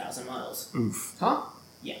every 4,000 miles. Oof. Huh?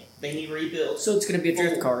 Yeah, they need rebuild. So it's going to be a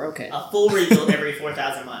drift car. Okay. A full rebuild every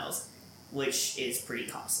 4,000 miles, which is pretty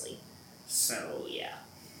costly. So, yeah.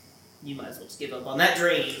 You might as well just give up on that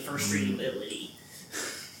dream for streetability.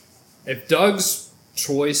 If Doug's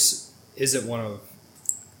choice isn't one of,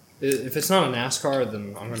 if it's not a NASCAR,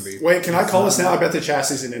 then I'm gonna be. Wait, can I call this now? I bet the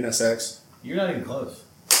chassis is an NSX. You're not even close.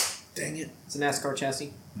 Dang it. It's a NASCAR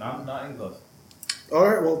chassis. Not even close.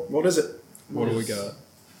 Alright, well, what is it? What do we got?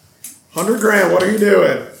 100 grand, what are you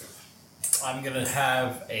doing? I'm gonna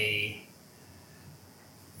have a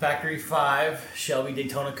Factory 5 Shelby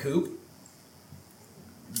Daytona Coupe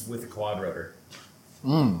with a quad rotor.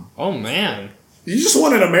 Oh man, You just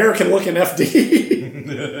want an American looking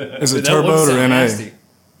FD. Is it Dude, that would turbo or sound NA? nasty.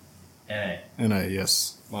 NA. NA,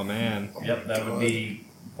 yes. My man. Yep, that would be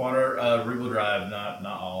quad rear-wheel drive, not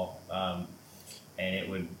all. And it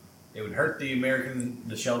would hurt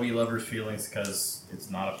the Shelby lovers' feelings because it's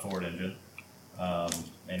not a Ford engine,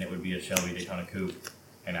 and it would be a Shelby Daytona Coupe,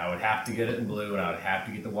 and I would have to get it in blue, and I would have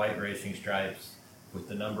to get the white racing stripes with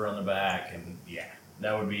the number on the back, and yeah,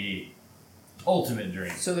 that would be ultimate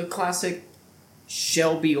dream. So the classic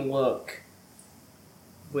Shelby look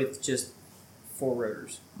with just 4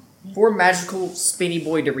 rotors. 4 magical spinny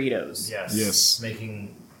boy Doritos. Yes, Yes.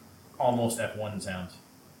 making almost F1 sounds.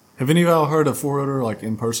 Have any of y'all heard of 4-rotor like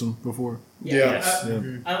in person before? Yeah.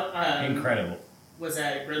 Yeah. Incredible. Was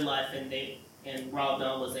at Grid Life and Rob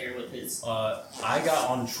Dahl was there with his I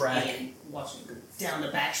got on track. and watching him go down the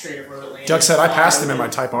back straight of Road Atlanta. Doug said I passed him in my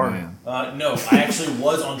Type R. Man. No, I actually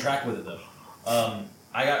was on track with it though.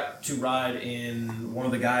 I got to ride in one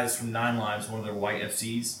of the guys from Nine Lives, one of their white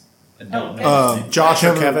FCs, I don't know. Oh, his name. Josh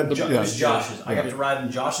or Kevin? It Yeah. was Josh's. I got to ride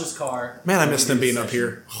in Josh's car. Man, I miss them being up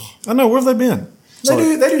here. I know. Where have they been?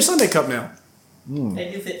 They do Sunday Cup now.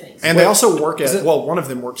 They do fit things. And they also work at, well, one of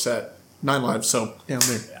them works at Nine Lives, so down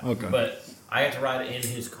there. Yeah. Okay. But I had to ride in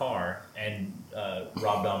his car, and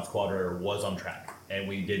Rob Dom's quadrotor was on track, and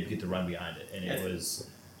we did get to run behind it, and it was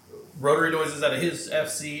rotary noises out of his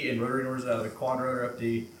FC and rotary noises out of the quadrotor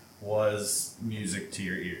FD was music to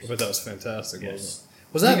your ears. But that was fantastic. Yes.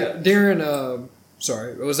 Wasn't it? Was that during?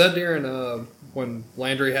 Sorry, was that during when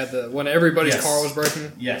Landry had when everybody's Yes. car was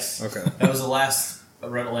breaking? Yes. Okay. That was the last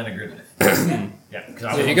Red Atlanta grid night. Yeah,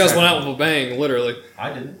 because So you guys went out with a bang, literally.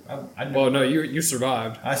 I didn't. I didn't. Well, no, you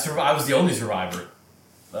survived. I survived. I was the only survivor.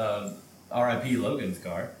 R.I.P. Logan's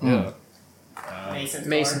car. Yeah. Mason's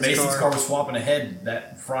Mason's car was swapping ahead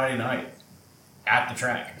that Friday night at the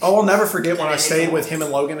track. Oh, I'll never forget when I stayed with him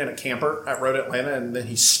and Logan in a camper at Road Atlanta, and then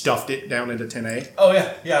he stuffed it down into 10A. Oh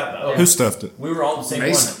yeah, yeah. Oh, Who stuffed it? We were all in the same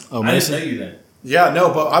Mason. one. Oh, I Mason? didn't know you then. Yeah,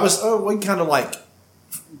 no, but I was, we kind of like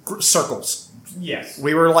circles. Yes.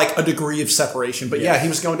 We were like a degree of separation. But yeah, Yes. he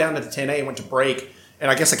was going down into 10A and went to brake, and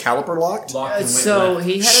I guess a caliper locked. Locked and went So left.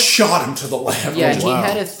 he had a Shot him to the left. Yeah, Oh, wow. he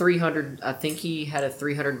had a 300. I think he had a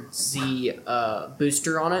 300Z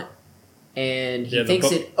booster on it, and he Yeah, the thinks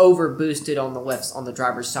bu- it over boosted on the left on the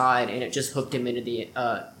driver's side, and it just hooked him into the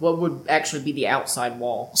what would actually be the outside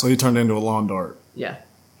wall. So he turned into a lawn dart. Yeah,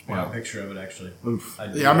 I got a picture of it actually. Oof.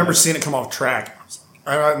 Yeah, I remember seeing it come off track.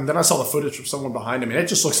 And then I saw the footage of someone behind him, and it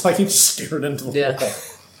just looks like he just stared into the Yeah. wall.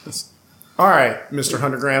 All right, Mr.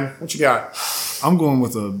 100 Gram, what you got? I'm going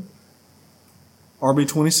with a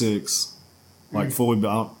RB26, like fully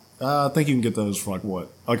built. I think you can get those for like what?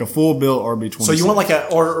 Like a full built RB26. So you want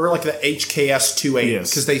like or like the HKS 28?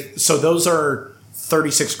 Yes. Because those are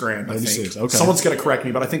 36 grand. I 36, think. okay. Someone's gonna correct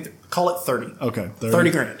me, but I think call it 30. Okay, 30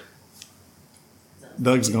 grand.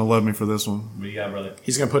 Doug's gonna love me for this one. What you got, brother?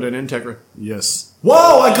 He's gonna put it in Integra. Yes.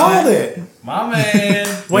 Whoa! I called it. My man.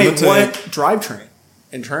 Wait, Limited. what drivetrain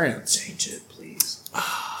and trans? Change it, please.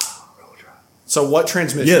 So what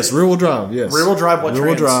transmission? Yes, rear wheel drive. Yes. Rear wheel drive. What Rear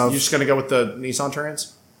wheel trans? drive. You just gonna go with the Nissan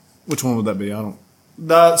trans? Which one would that be? I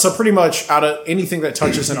don't. So pretty much out of anything that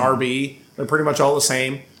touches an RB, they're pretty much all the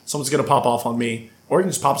same. Someone's gonna pop off on me, or you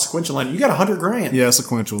can just pop a sequential line. You got 100 grand. Yeah,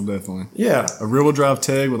 sequential definitely. Yeah. A rear wheel drive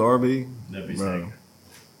tag with RB. That'd be Bro. sick.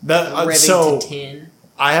 That, revving so to 10.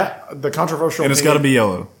 I have the controversial. And it's got to be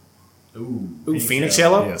yellow. Ooh, Phoenix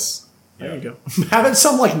yellow. Yes. There you go. Having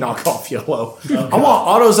some like knockoff yellow. I want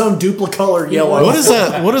AutoZone duplicolor yellow. What is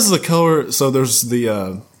that? What is the color? So there's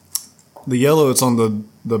the yellow that's on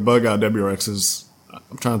the bug eye WRXs.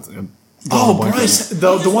 I'm trying to. Oh, Bryce,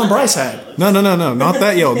 the one Bryce had. No, not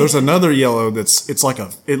that yellow. There's another yellow it's like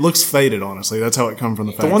it looks faded. Honestly, that's how it comes from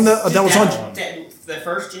the The factory. one that was on. The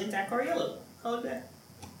first gen Dakar yellow. Colored that.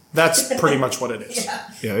 That's pretty much what it is. Yeah.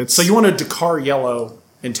 Yeah, it's So you want a Dakar yellow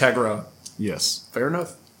Integra? yes. Fair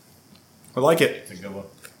enough. I like it. It's a good one.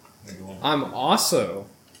 It's a good one. I'm also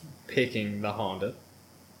picking the Honda.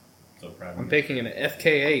 So proud I'm of you. picking an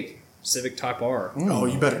FK8 Civic Type R. Oh,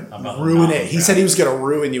 you better I'm not- ruin I'm it. He not said he was going to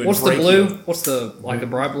ruin you and What's the break blue? you. What's the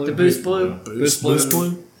bright blue? The boost blue. Boost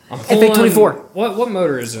blue. I'm pulling, FA24. What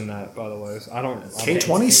motor is in that, by the way? I don't.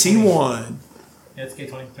 K20 C1. Yeah, it's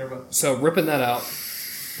K20 turbo. So ripping that out,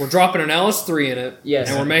 we're dropping an LS3 in it. Yes.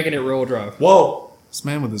 And we're making it rear-wheel drive. Whoa. This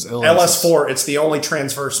man with his LS. LS4. It's the only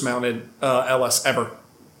transverse mounted LS ever.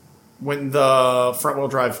 When the front wheel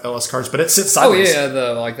drive LS cars, but it sits Oh sideways. yeah,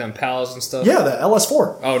 the like them Impalas and stuff. Yeah, the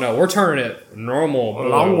LS4. Oh no, we're turning it normal. A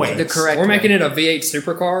long way. The correct We're way. making it a V8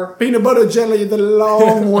 supercar. Peanut butter jelly the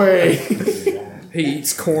long way. He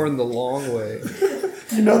eats corn the long way.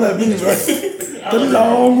 You know that means, right? The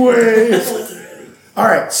long way. All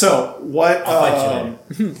right, so what I'll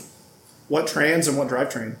fight what trans and what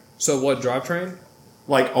drivetrain? So what drivetrain?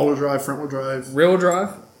 Like all-wheel drive, front-wheel drive? Rear-wheel drive.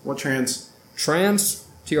 What trans? Trans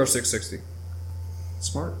TR660.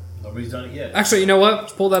 Smart. Nobody's done it yet. Actually, you know what?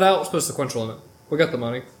 Let's pull that out. Let's put a sequential in it. We got the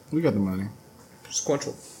money. We got the money.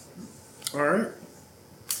 Sequential. All right.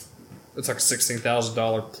 It's like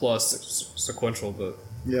 $16,000 plus sequential, but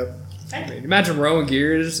Yep. I mean, imagine rolling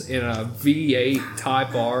gears in a V8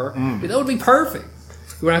 Type R. Dude, that would be perfect.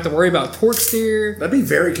 You wouldn't have to worry about torque steer. That'd be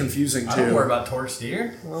very confusing I don't too. worry about torque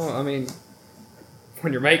steer. Well, I mean,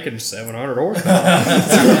 when you're making 700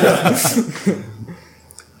 horsepower.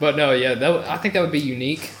 But no, yeah, I think that would be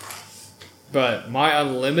unique. But my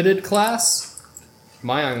unlimited class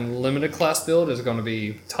build is going to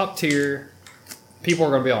be top tier. People are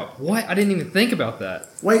going to be like, "What? I didn't even think about that."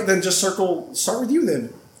 Wait, then just start with you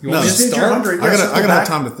then. You want me to Just did your start? 100. I gotta circle have back.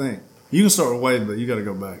 time to think. You can start with Wade, but you gotta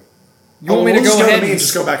go back. You want me we'll to just go ahead to me and and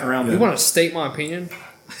just go back around You then. want to state my opinion?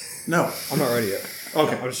 No. I'm not ready yet.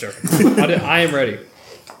 Okay. I'm just joking. I am ready.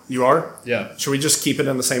 You are? Yeah. Should we just keep it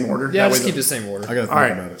in the same order? Yeah, That just way keep the same order. I got to think All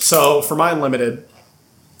right. about it. So for my unlimited,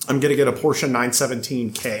 I'm going to get a Porsche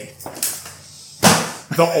 917K.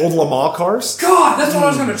 The old Le Mans cars. God, that's what I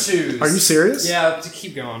was going to choose. Are you serious? Yeah, to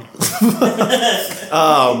keep going.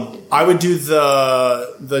 I would do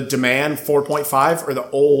the Demand 4.5 or the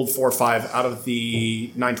old 4.5 out of the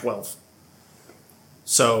 912.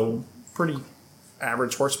 So pretty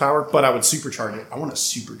average horsepower, but I would supercharge it. I want a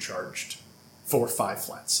supercharged 4.5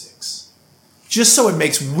 flat 6. Just so it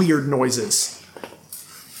makes weird noises.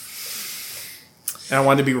 And I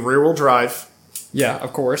want it to be rear wheel drive Yeah,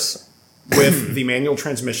 of course. with the manual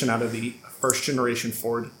transmission out of the first generation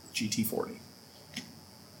Ford GT40.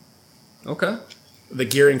 Okay. The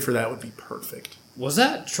gearing for that would be perfect. Was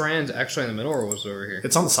that trans actually in the middle or was it over here?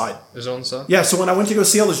 It's on the side. Is it on the side? Yeah, so when I went to go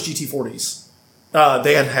see all those GT40s,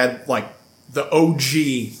 they had like the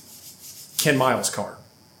OG Ken Miles car.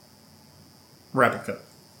 Replica.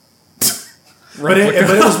 But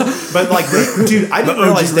dude, I didn't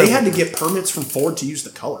realize they had to get permits from Ford to use the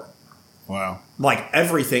color. Wow. Like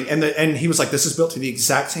everything. And he was like, this is built to the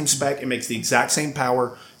exact same spec. It makes the exact same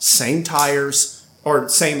power, same tires, or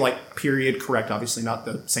same like period correct, obviously not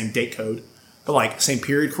the same date code, but like same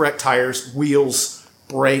period correct tires, wheels,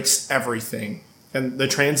 brakes, everything. And the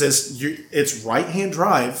trans it's right hand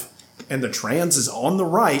drive, and the trans is on the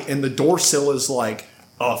right, and the door sill is like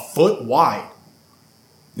a foot wide.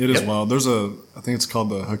 It is Yep. wild. There's I think it's called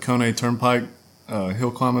the Hakone Turnpike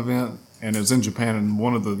hill climb event, and it's in Japan, and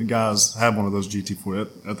one of the guys had one of those GT4.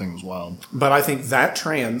 That thing was wild. But I think that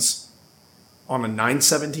trans on a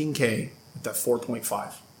 917K with that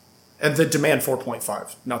 4.5, and the Demand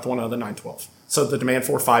 4.5, not the one on the 912. So the Demand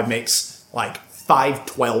 4.5 makes like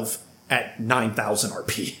 512 at 9,000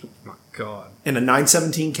 RP. My God. In a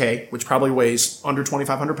 917K, which probably weighs under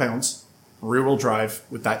 2,500 pounds, rear wheel drive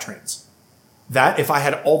with that trans. That, if I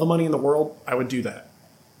had all the money in the world, I would do that.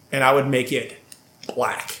 And I would make it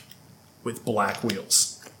black with black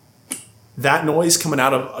wheels. That noise coming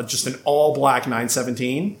out of just an all black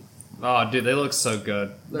 917. Oh, dude, they look so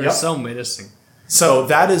good. They're Yep. so menacing. So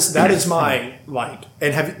that is my like.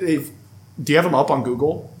 And do you have them up on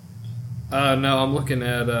Google? No, I'm looking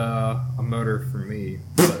at a motor for me.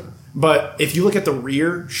 But if you look at the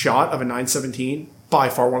rear shot of a 917, by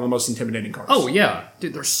far one of the most intimidating cars. Oh yeah,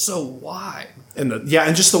 dude, they're so wide. And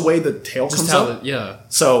and just the way the tail Just comes how up. yeah.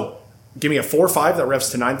 So give me a 4.5 that revs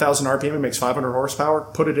to 9,000 RPM and makes 500 horsepower.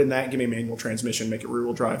 Put it in that and give me a manual transmission. Make it rear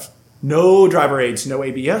wheel drive. No driver aids, no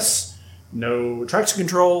ABS, no traction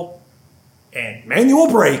control, and manual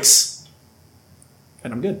brakes.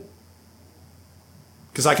 And I'm good.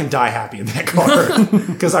 Because I can die happy in that car.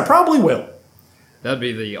 Because I probably will. That'd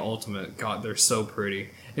be the ultimate. God, they're so pretty.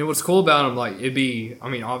 And what's cool about them, like, it'd be, I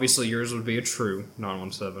mean, obviously yours would be a true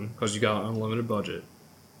 917 because you got an unlimited budget.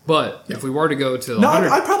 But if we were to go to the No, 100,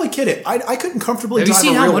 I'd probably kid it. I couldn't comfortably have you drive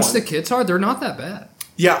seen a how real much one. the kits are? They're not that bad.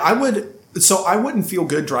 Yeah, I would. So I wouldn't feel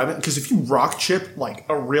good driving because if you rock chip like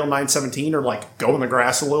a real 917 or like go in the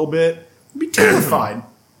grass a little bit, I'd be terrified.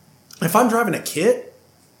 If I'm driving a kit,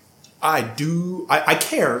 I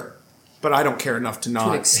care, but I don't care enough to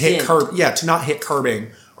not hit extent. curb. Yeah, to not hit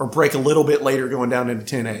curbing or brake a little bit later going down into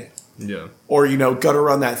 10A, Yeah. or gutter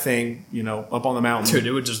run that thing up on the mountain. Dude,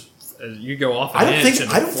 it would just, you go off an I don't inch think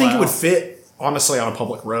and I don't think it would fly fit honestly on a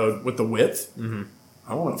public road with the width. Mm-hmm.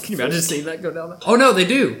 I want to. Can you imagine seeing that go down there? Oh, no, they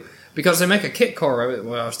do. Because they make a kit car, right,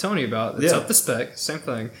 what I was telling you about. It's Yeah. up the spec, same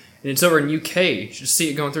thing. And it's over in UK. You should see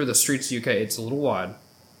it going through the streets of UK. It's a little wide,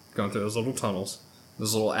 going through those little tunnels,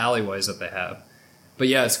 those little alleyways that they have. But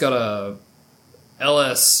yeah, it's got an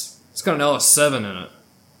LS7 in it.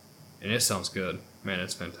 And it sounds good. Man,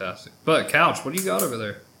 it's fantastic. But, Couch, what do you got over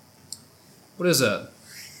there? What is that?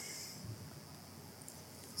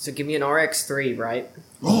 So give me an RX-3, right?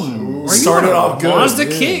 Started off good. Mazda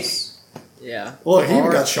yes. kick? Yeah. Well, he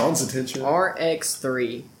even got Sean's attention.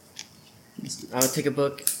 RX-3. I'm gonna take a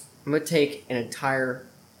book. I'm gonna take an entire,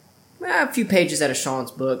 a few pages out of Sean's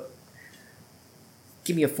book.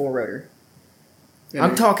 Give me a four rotor.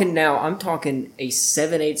 I'm talking a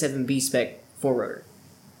 787B spec four rotor.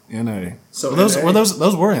 NA. So Well, those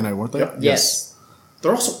NA. were NA, weren't they? Yep. Yes.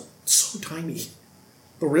 They're also so tiny.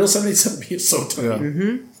 The real 787B is so tiny. Yeah.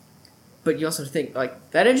 Mm-hmm. But you also think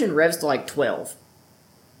like that engine revs to like 12.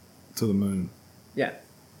 To the moon. Yeah.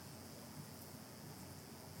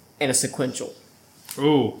 And a sequential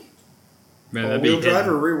Ooh. Man, that'd be All-wheel drive hidden.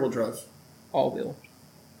 or rear-wheel drive? all wheel.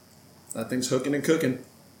 That thing's hooking and cooking.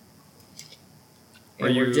 Are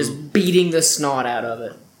And we're you- just beating the snot out of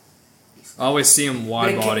it. I always see them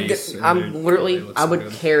wide bodies. and I'm they literally, look I so would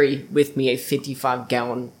good. carry with me a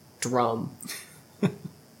 55-gallon drum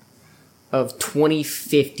of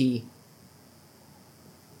 2050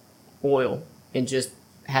 oil and just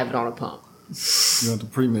have it on a pump. You have to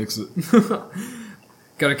pre-mix it.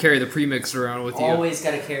 Got to carry the premix around with you. Always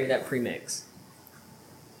got to carry that premix.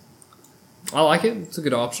 I like it. It's a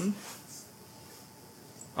good option.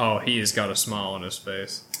 Oh, he has got a smile on his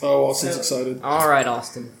face. Oh, Austin's excited. All right,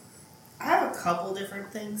 Austin. I have a couple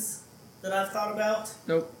different things that I've thought about,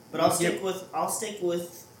 Nope. but I'll stick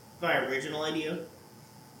with my original idea.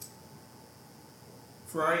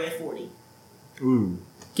 Ferrari F40. Ooh.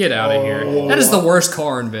 Get out of here. That is the worst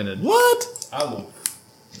car invented. What? I will.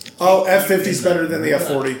 Oh, F50's better than the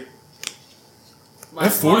F40. My F40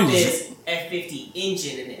 swap is- is F50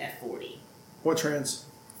 engine in the F40. What trans?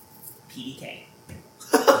 PDK.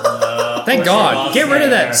 Thank God. Get rid of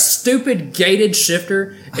that stupid gated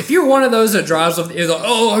shifter. If you're one of those that drives with, is like,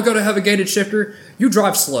 oh, I gotta have a gated shifter, you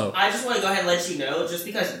drive slow. I just want to go ahead and let you know, just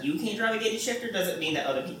because you can't drive a gated shifter doesn't mean that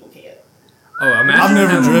other people can't. Oh, imagine. I've never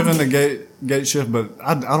having- driven the gate shift, but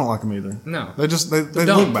I don't like them either. No. They just they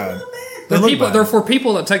dumb. look bad. They They're, look people, bad. they're for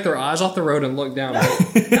people that take their eyes off the road and look down.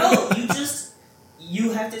 No,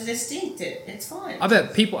 you have to distinct it. It's fine. I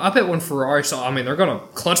bet when Ferrari saw, I mean,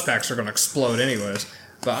 clutch packs are gonna explode anyways.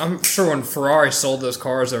 But I'm sure when Ferrari sold those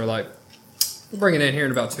cars, they were like, we'll bring it in here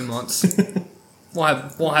in about 2 months.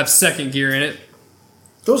 we'll have second gear in it.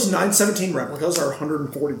 Those 917 replicas are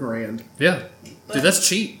 140 grand. Yeah. Dude, that's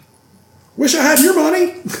cheap. Wish I had your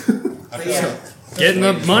money. But yeah, Getting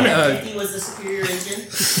the money. the F50 was the superior engine,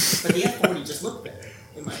 but the F40 just looked better,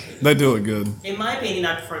 in my opinion. They do it good. In my opinion,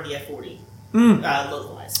 I prefer the F40.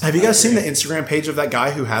 Look-wise. Have you guys seen the Instagram page of that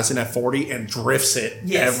guy who has an F40 and drifts it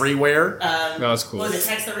Yes. everywhere? That's cool. Was it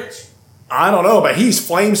Tex the Rich? I don't know, but he's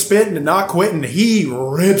flame spitting and not quitting. He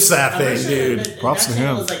rips that I'm thing, pretty sure dude. that Props to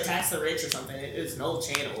channel him. was like Tax the Rich or something. It was an old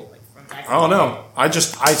channel, like from Tax the I don't Rich.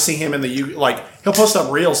 know. I see him in the he'll post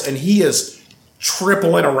up reels and he is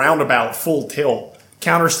tripling a roundabout full tilt,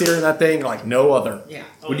 counter steering that thing like no other. Yeah.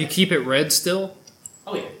 Oh, Would yeah. you keep it red still?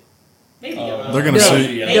 Oh yeah. Maybe yellow. They're gonna No, sue.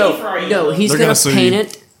 Maybe Ferrari no, yellow. he's They're gonna gonna sue paint you.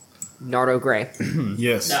 it Nardo gray.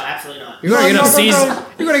 Yes. No, absolutely not. You're gonna get a season.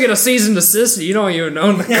 You're gonna get a season desist. You don't even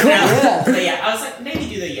own the car. But yeah, I was like, maybe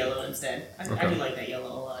do the yellow instead. I do like that yellow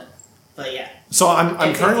a lot. But yeah. So I'm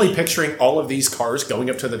F50. currently picturing all of these cars going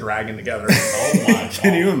up to the Dragon together. Oh my god.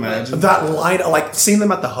 Can you imagine? That line, like seeing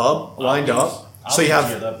them at the hub lined up. So you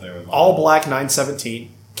have up there with my- all black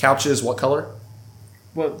 917 couches. What color?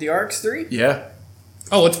 What, the RX-3? Yeah,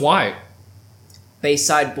 Oh, it's white.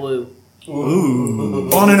 Bayside blue.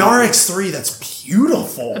 on an RX3. That's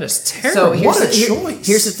beautiful. That is So terrible. here's What a the, here- choice.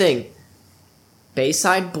 here's the thing.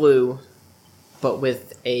 Bayside blue, but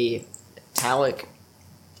with a metallic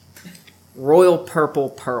royal purple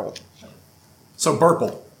pearl. So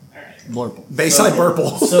Burple, Alright. Bayside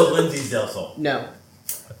Burple. So Lindsay's Del Sol. No.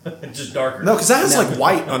 Just darker. No, because that has No. like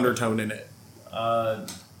white undertone in it.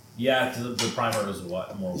 Yeah, because the primer is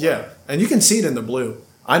what more. Yeah, and you can see it in the blue.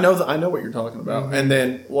 I know what you're talking about. And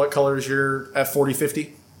then what color is your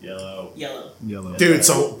F4050? Yellow. Yellow. Yellow. Dude,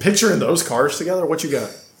 so picturing those cars together, what you got?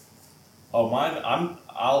 Oh, mine.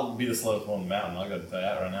 I'll be the slowest one on the mountain. I'll go to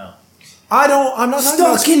that right now. I'm not talking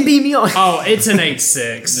about Stuck can beat me on. Oh, it's an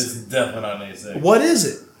 8.6. This is definitely not an A6. What is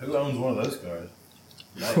it? Who owns one of those cars?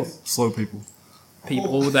 Nice. Slow people.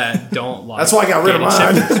 People that don't like. That's why I got rid of gated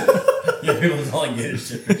mine. shifters. Yeah, people don't get it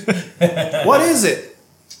shippers. What is it?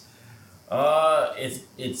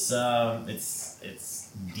 It's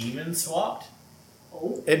demon swapped.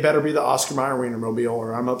 It better be the Oscar Mayer Wienermobile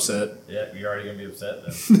or I'm upset. Yeah, you're already gonna be upset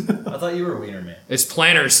then. I thought you were a wiener man. It's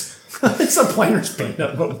planners. It's a Planner's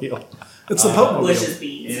Peanut Mobile. It's the Pope Which Mobile. is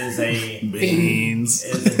beans. It is a Beans.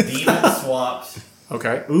 it is a demon swapped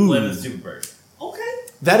Okay. Lemon Superbird. Okay.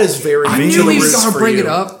 That is very I Beans knew he generous was gonna for bring you. it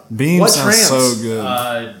up. Beans What sounds trans? so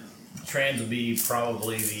good. Trans would be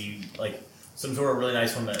probably some sort of really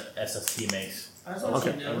nice one that SST makes. I just want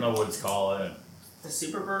you I to don't know, know what it's called. the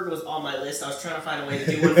Superbird was on my list. I was trying to find a way to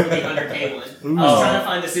do one for the 100K one. I was trying to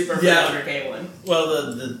find the Super for Yeah. the 100K one. Well,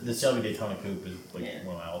 the Shelby Daytona Coupe is like Yeah.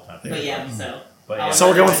 one of my all-time But favorites. yeah, so. But I yeah. was So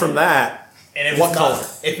we're like, going from that. And if What it's color?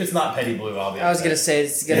 not, if it's not petty blue, I'll be. I was gonna upset. say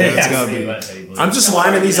it's gonna. Yeah, It's gotta it's be. about petty blue. I'm just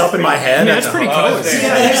lining these up in my head. Yeah, it's pretty close. it's-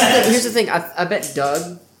 Yeah, here's the thing. I bet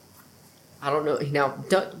Doug. I don't know. Now,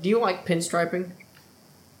 Doug, do you like pinstriping?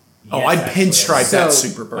 Oh, Yes, I'd actually. pinstripe that So,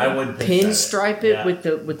 Superbird. I would Pinstripe it Yeah.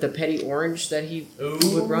 with the petty orange that he Ooh.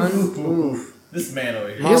 would run. Ooh, This man over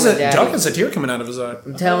here. He has Mom a, and Daddy. Doug has a tear coming out of his eye.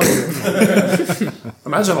 I'm telling you.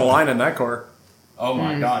 Imagine a line in that car. Oh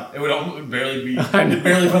my god, it would barely be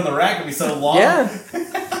barely from the rack. It'd be so long. Yeah.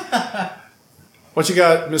 What you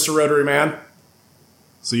got, Mr. Rotary Man?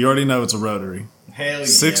 So you already know it's a rotary. Hell yeah.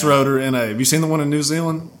 6 rotor NA. Have you seen the one in New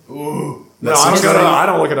Zealand? Ooh. No, I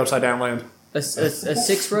don't look at upside down land. A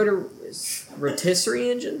 6-rotor rotisserie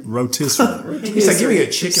engine? Rotisserie. He's like, give me a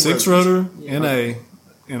chicken 6 rotor NA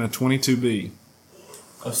and a 22B.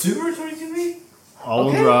 A Super 22B?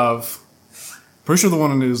 All-wheel drive. Pretty sure the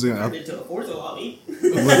one in New Zealand. Turned into a Forza lobby.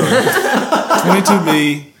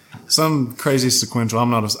 22B. Some crazy sequential. I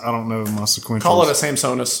don't know my sequential. Call it a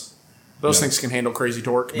Samsonus. Those Yeah. things can handle crazy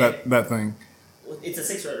torque. that thing. It's a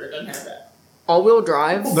 6-rotor. It doesn't have that. All-wheel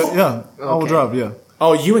drive? Yeah. All-wheel drive. Yeah.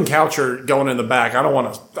 Oh, you and Couch are going in the back. I don't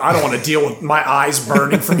want to deal with my eyes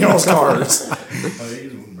burning from y'all's cars. Oh, it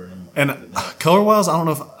is burning. And color-wise, I don't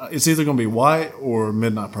know if it's either going to be white or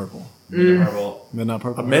midnight purple. Purple. Midnight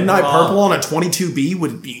purple. Midnight purple on a 22B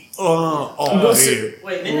would be dude.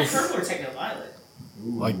 Wait, Midnight Purple or Techno Violet?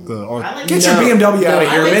 Like the I like Get your BMW out of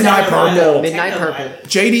I here. like Midnight Techno Violet. purple. Midnight Techno purple. Violet.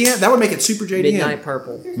 JDM. That would make it super JDM. Midnight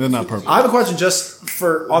purple. midnight purple. I have a question just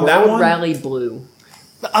for on that World one. Rally blue.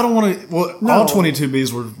 I don't want to. Well, No. all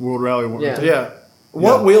 22Bs were World Rally. Yeah. Yeah.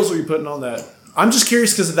 What Yeah. wheels are you putting on that? I'm just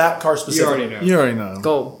curious because of that car You specifically. already know. You already know.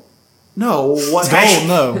 Gold. No, what? Gold,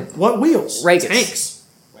 no. What wheels? Regas. Tanks.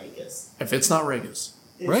 Vegas. If it's not Regas.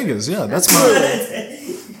 Regas, yeah. That's my.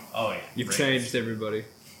 Oh, yeah. You've Great. changed everybody.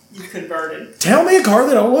 You converted. Tell me a car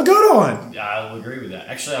that don't look good on. Yeah, I will agree with that.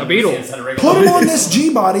 Actually, A Beetle. Put them on this G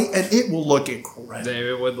body and it will look incredible. Damn,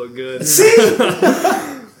 it would look good. See?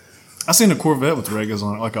 I seen a Corvette with Regas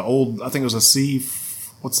on it, like an old. I think it was a C.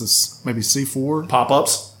 What's this? Maybe C4. Pop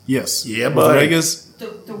ups. Yes. Yeah, with buddy. Regas.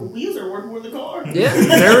 The wheels are worth more than the car. Yeah.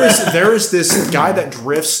 There is this guy that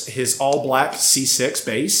drifts his all black C6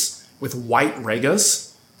 base with white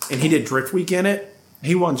Regas, and he did Drift Week in it.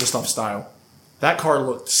 He won just off style. That car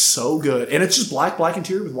looked so good, and it's just black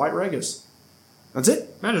interior with white Regas. That's it.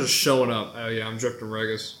 Imagine just showing up. Oh yeah, I'm drifting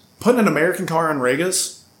Regas. Putting an American car on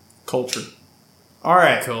Regas, culture. All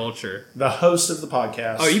right, Culture. the host of the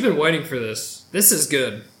podcast. Oh, you've been waiting for this. This is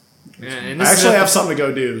good. Yeah, and I this actually is have something to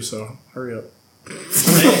go do, so hurry up.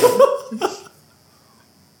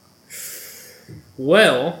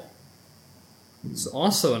 Well, it's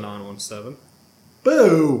also a 917.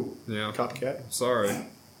 Boo! Yeah. Copycat. Sorry.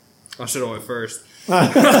 I should have went first.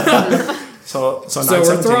 So So we're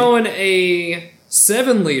 917. throwing a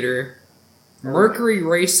 7-liter Mercury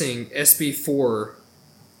Racing SB4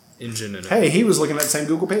 engine in it. Hey, he was looking at the same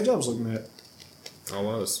Google page I was looking at. I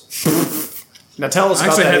was. Now tell us I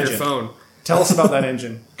about actually that have engine. your phone. Tell us about that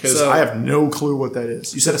engine, because So- I have no clue what that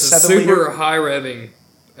is. You said a It's a 7 super liter. high revving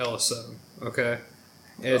LS7. Okay.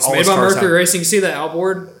 And it's All made his by cars Mercury have- Racing. You see that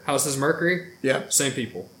outboard? How it says Mercury? Yeah. Same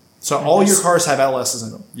people. So all your cars have LSs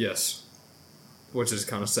in them. Yes. Which is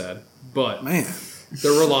kind of sad. But Man.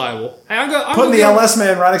 they're reliable. Hey, I'm Putting the go- LS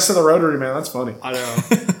man right next to the rotary man. That's funny. I know.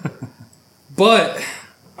 But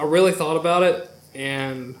I really thought about it,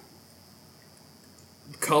 and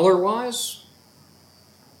color-wise,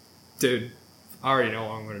 dude, I already know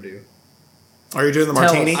what I'm going to do. Are you doing the Tell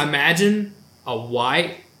us. martini? Imagine a all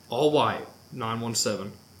white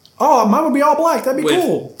 917 Oh, mine would be all black. That'd be with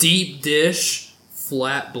cool. deep dish,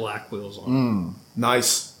 flat black wheels on.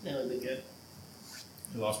 Nice. That would be good.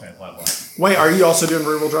 You lost me at flat black. Wait, are you also doing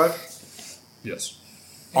rear-wheel drive? Yes.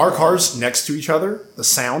 Our cars next to each other, the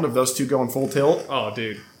sound of those two going full tilt. Oh,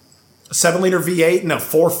 dude. A 7-liter V8 and a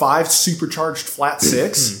 4.5 supercharged flat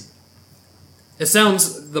 6. It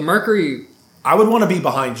sounds the Mercury I would want to be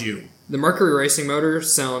behind you. Racing motor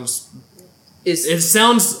sounds. Is It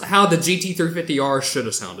sounds how the GT350R should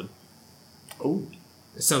have sounded. Oh,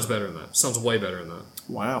 It sounds better than that. It sounds way better than that.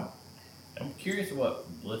 wow. I'm curious what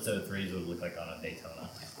Blitzo 3s would look like on a Daytona.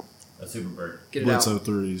 A Superbird. Get it out. Blitzo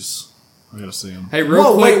 3s. I gotta see them. Hey, real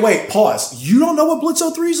Whoa, quick. wait, pause. You don't know what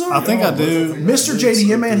Blitzo 3s are? I think I do. Mr.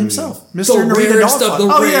 JDM man himself. Mr. The Narita rarest of Dogfight.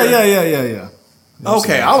 the Oh rare. yeah.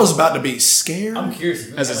 Okay, I was about to be scared. I'm curious.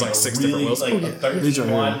 If As it's like 6 different wheels. Like Oh, a yeah. 13 These are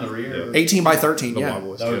wide here. in the rear. 18 by 13, The yeah. wild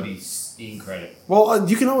boys, That would yeah. be incredible. Well,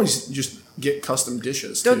 you can always just get custom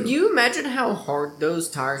dishes. Don't too. you imagine how hard those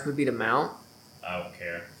tires would be to mount? I don't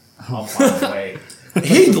care. I'll find a way.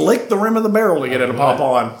 He'd lick the rim of the barrel to get it to pop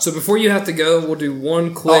on. So before you have to go, we'll do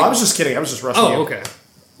one quick. Oh, I was just kidding. I was just rushing you. Oh, okay.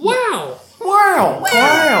 Wow. Wow.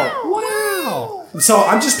 Wow. Wow. So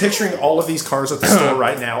I'm just picturing all of these cars at the store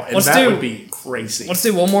right now, and Let's that do- would be crazy. Let's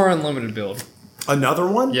do one more unlimited build. Another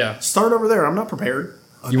one? Yeah. Start over there. I'm not prepared.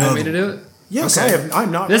 You want me to do it? Yes, Okay.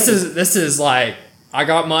 I'm not. This ready. is like I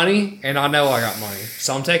got money and I know I got money,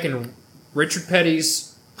 so I'm taking Richard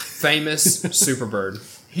Petty's famous Superbird.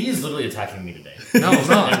 He is literally attacking me today. No, I'm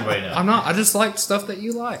not. Everybody knows. I'm not. I just like stuff that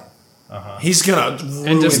you like. He's gonna ruin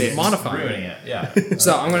and just it. modify Ruining it. it. Yeah.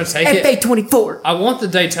 So I'm gonna take it. FA24. I want the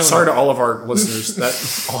Daytona. Sorry to all of our listeners. That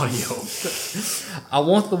audio. I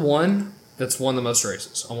want the one that's won the most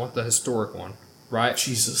races. I want the historic one, right?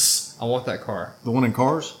 Jesus. I want that car. The one in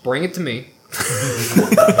cars? Bring it to me.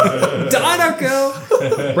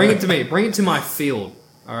 Dinoco! Bring it to me. Bring it to my field.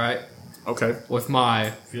 All right, Okay. with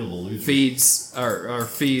my Feel the loser. feeds or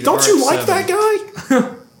feed. Don't you like RX-7. that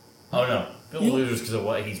guy? Oh no. Feel the losers because of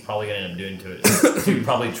what he's probably going to end up doing to it. To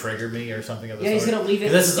probably trigger me or something of the Yeah, he's sort. gonna leave it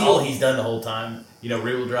 'Cause This in is the all field. he's done the whole time. You know,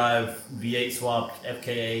 rear wheel drive, V8 swapped,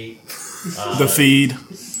 FK8. The feed.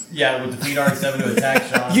 Yeah, with the feed RX-7 to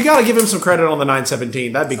attack Sean. You got to give him some credit on the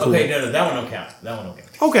 917. That'd be cool. Okay, no, that one don't count. That one don't count.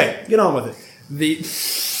 Okay, get on with it.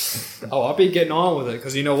 I'll be getting on with it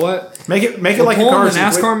because you know what? Make it We're like a pulling car. the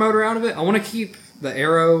NASCAR motor out of it. I want to keep the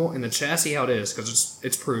aero and the chassis how it is because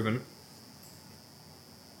it's proven.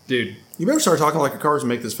 Dude, You better start talking like a cars and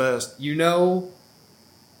make this fast. you know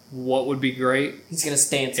what would be great He's gonna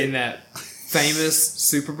stance in it. that famous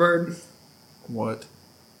Superbird? What?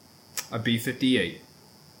 A B-58.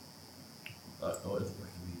 What is it?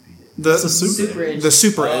 The Super engine. the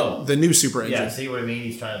super Oh. the new super engine. Yeah, see what I mean?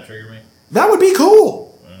 He's trying to trigger me. That would be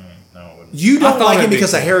cool. No, it wouldn't. You I don't thought like it it'd be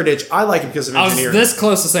because of cool. heritage. I like it because of I was engineering. this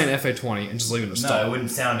close to saying FA-20 and just leaving it No, stop. it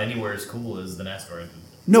wouldn't sound anywhere as cool as the NASCAR engine.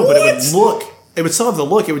 No, but it would What? look. It would still have the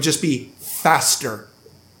look. It would just be faster.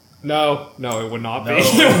 No, it would not be. No.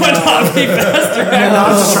 It would not be faster. No,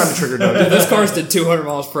 I'm just trying to trigger Doug. This car's did 200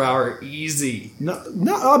 miles per hour easy. No,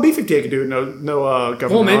 B58 could do it. No,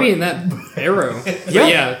 government. Well, maybe in that arrow. But Yeah.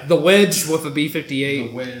 yeah, the wedge with a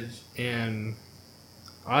B-58, wedge. and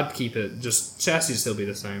I'd keep it. Just chassis still be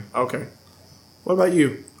the same. Okay. What about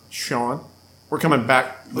you, Sean? We're coming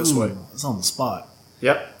back this way. It's on the spot.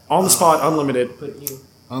 Yep. On the spot, unlimited. Put you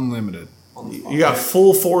Unlimited. on the spot. You got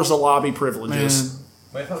full Forza lobby privileges. Man.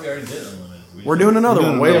 Wait, I thought we already did unlimited. We're doing another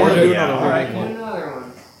one. Wait, Yeah, we're gonna do yeah. another All one. right, put another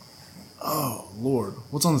one. Oh, Lord.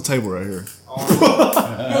 What's on the table right here?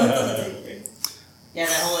 Yeah,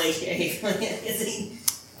 that whole AKA.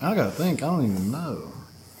 I gotta think. I don't even know.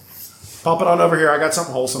 Pop it on over here. I got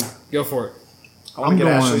something wholesome. Go for it. I want to I'm get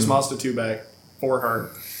going- Ashley's Mazda 2 back for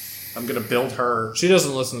her. I'm gonna build her. She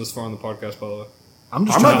doesn't listen this far on the podcast, by the way. I'm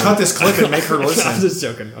just I'm trying gonna to cut this clip and make her I'm listen. just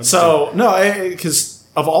joking. I'm just So no, because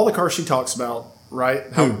of all the cars she talks about, right?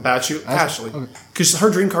 How Who? bad she Ashley, Okay. because her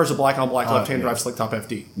dream car is a black on black left hand yeah. drive slick top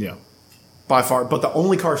FD Yeah. by far. But the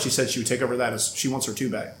only car she said she would take over that is she wants her 2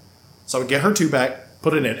 back. So I would get her 2 back,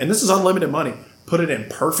 put it in, and this is unlimited money. Put it in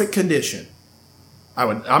perfect condition.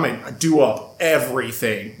 I'd do up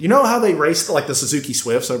everything. You know how they race like the Suzuki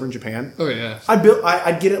Swifts over in Japan? Oh yeah.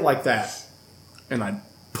 I'd get it like that, and I'd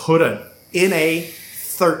put a NA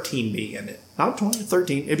 13B in it, not 20,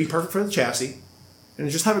 13. It'd be perfect for the chassis, and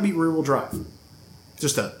just have it be rear wheel drive.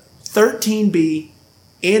 Just a 13B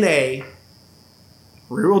NA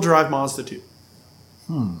rear wheel drive Mazda 2.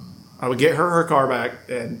 I would get her car back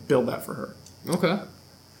and build that for her. Okay.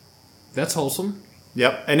 That's wholesome.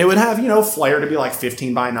 Yep, and it would have flair to be like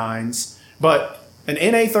 15 by 9s, but an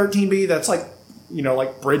NA 13B that's like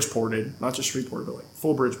like bridge ported, not just street ported, but like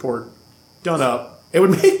full bridge port, done up. It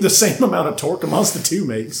would make the same amount of torque a Mazda 2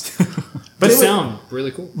 makes, but It it would, sound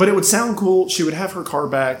really cool. but it would sound cool. She would have her car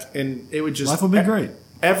back, and it would just Life would be great.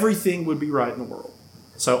 Everything would be right in the world.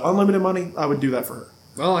 So unlimited money, I would do that for her.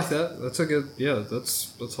 I like that. That's a good. Yeah,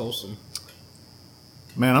 that's wholesome.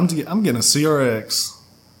 Man, I'm getting a CRX,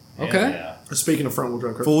 Okay. Yeah. Speaking of front wheel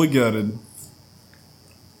drive, fully gutted,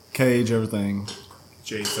 cage, everything.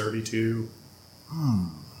 J32.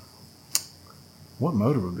 What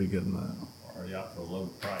motor would be good in that? Already off the low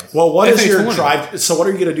price. Well, what is your FA20. drive? So what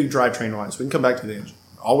are you going to do drivetrain wise? We can come back to the engine.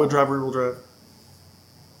 All wheel drive, rear wheel drive,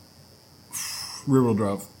 Rear wheel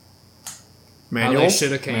drive. How manual. they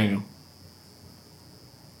should have came. Manual.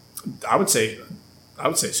 I would say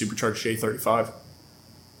supercharged J35.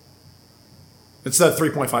 It's that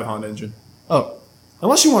 3.5 Honda engine. Oh,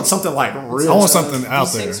 Unless you want something like I real. want something out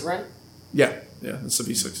V6, there. right? Yeah, it's a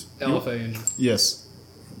V6. LFA engine. Yes.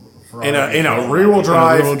 In a rear wheel Rear wheel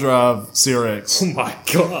drive. drive CRX. Oh my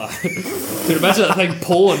god. Dude, imagine that thing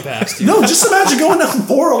pulling past you. No, just imagine going down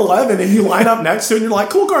 411 and you line up next to it and you're like,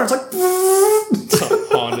 cool car. It's like,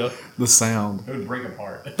 Honda. The sound. It would break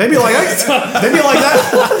apart. they'd be like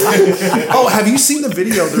that. Oh, have you seen the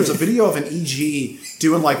video? There's a video of an EG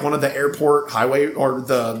doing like one of the airport highway or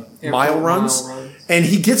the mile runs. And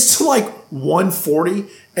he gets to like 140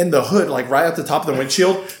 and the hood, like right at the top of the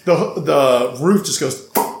windshield, the roof just goes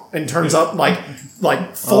and turns up like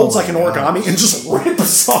folds like an origami and just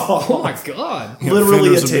rips off. Oh my god.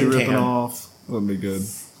 Literally a Fenders would be tin ripping can. All off. That'd be good.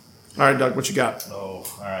 right, Doug, what you got? Oh,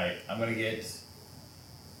 all right. I'm gonna get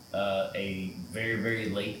a very, very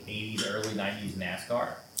late 80s, early 90s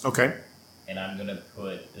NASCAR. Okay. And I'm going to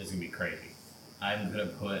put, this is going to be crazy, I'm going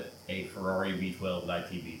to put a Ferrari V12 with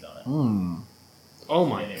ITBs on it. Oh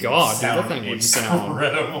my And it god, would dude, that sound thing would sound.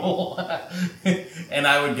 incredible. And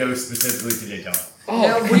I would go specifically to Daytona. Oh,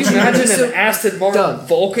 Now, can you imagine so- an Aston Martin Doug.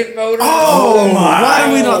 Vulcan motor? Oh my! Why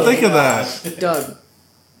did we not think of that? Doug,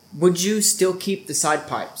 would you still keep the side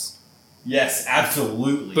pipes? Yes,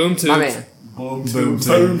 absolutely. Boom tubes. My man. Boom, Boom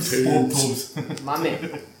tubes. tubes. Boom tubes. My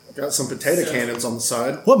man. Got some potato cannons on the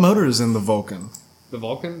side. What motor is in the Vulcan? The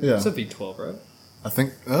Vulcan? Yeah. It's a V12, right? I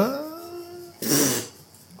think.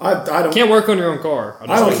 I don't. Can't work on your own car.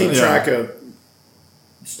 I don't keep Yeah. track of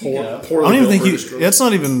Speaking of, I poorly don't even built think you. British cars. It's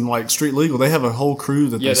not even like street legal. They have a whole crew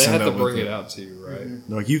that Yeah, they they send have to out with bring it out to you, right?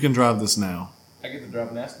 They're like, you can drive this now. I get to drive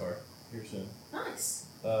a NASCAR here soon. Nice.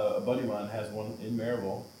 A buddy of mine has one in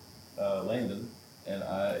Maryville, Landon,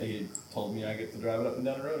 and he told me I get to drive it up and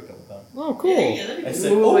down the road a couple times. Oh, cool. Yeah, that'd be I cool.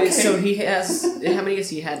 said, Wait, okay. so he has. How many has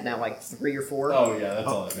he had now? Like 3 or 4? Oh yeah, that's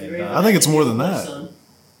all it means. I think it's more than that. Son.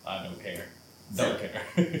 I don't care. Don't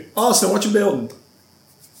care. Austin, what you building?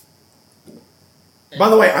 By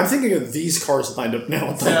the way, I'm thinking of these cars lined up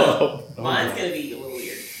now. So mine's gonna be a little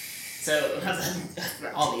weird. So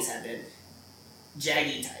all these have been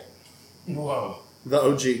Jaggy type, Whoa. the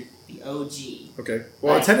OG. the OG. Okay.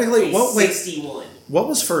 Well, Like technically, a what? Wait, 61 what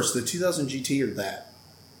was first, the 2000 GT or that?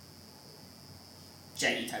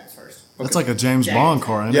 Jaggy type is first. That's like a James Jack. Bond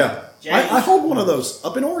car, ain't it? Yeah, Jaggy. I hold one of those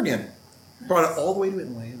up in Oregon. Brought it all the way to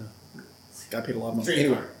Atlanta. Guy paid a lot of money. Dream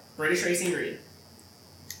Anyway, car. British Racing Green.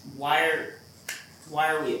 Wire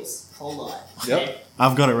wheels. Whole lot. Yep. Okay?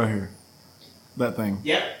 I've got it right here. That thing.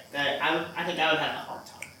 Yep. I think I would have a hard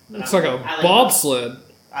top. But It's I like a I bobsled.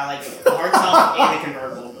 I like the hard top and the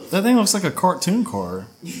convertible. That thing looks like a cartoon car.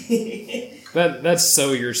 That's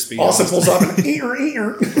so your speed. Austin pulls up and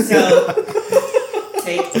ear. So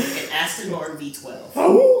take an Aston Martin V12.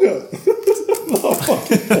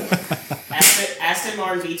 Aston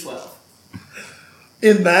Martin V12.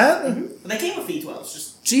 In that? But they came with V12s.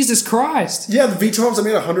 Just Jesus Christ. Yeah, the V12s, I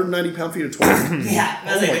made 190 pound-feet of torque. yeah,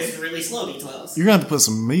 I was like, it's really slow V12s. You're gonna have to put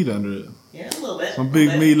some meat under it. Yeah, a little bit. Some a big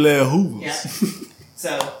little meat bit. layer hoovers. Yeah.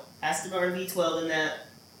 So Aston Martin V12 in that,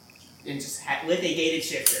 and just with a gated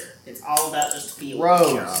shifter. It's all about just feel.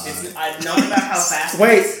 Gross. It's not about how fast. it is.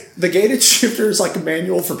 Wait, the gated shifter is like a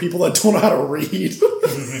manual for people that don't know how to read.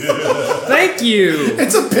 Thank you.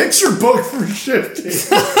 It's a picture book for shifting.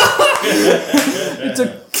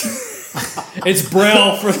 It's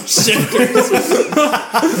Braille for the shifters.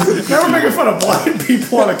 Now we're making fun of blind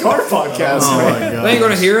people on a car podcast, Oh man. my god. They ain't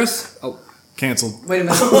gonna hear us. Oh, Canceled. Wait a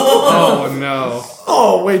minute. oh no.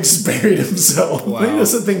 Oh, Wade just buried himself. Wow. He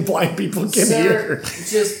doesn't think blind people can Sir, hear.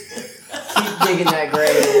 just keep digging that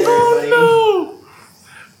grave there, buddy.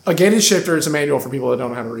 A gated shifter is a manual for people that don't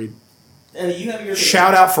know how to read. You have your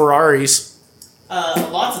Shout out Ferraris.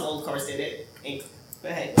 Lots of old cars did it.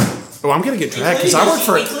 But hey, Oh, I'm gonna get dragged because I work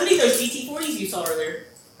for including those GT40s you saw earlier.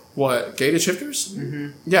 what gated shifters. Mm-hmm.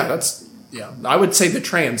 Yeah, I would say the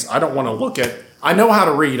trans. I don't want to look at. I know how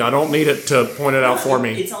to read. I don't need it to point it out for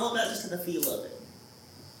me. It's all about just the feel of it.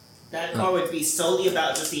 That car would be solely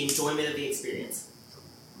about just the enjoyment of the experience.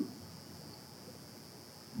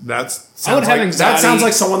 I would Sounds have like, anxiety. that sounds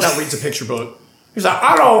like someone that reads a picture book. He's like,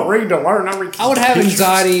 I don't read to learn. I read. I would have pictures."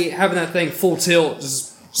 anxiety having that thing full tilt,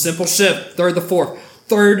 just simple shift, third to fourth,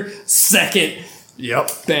 third, second, Yep.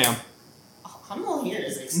 bam. I'm not hearing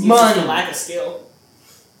this excuse Money. for lack of skill.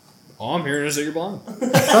 All I'm hearing is that you're blind.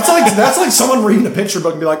 That's like someone reading a picture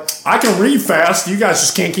book and be like, I can read fast. You guys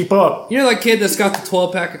just can't keep up. You know that kid that's got the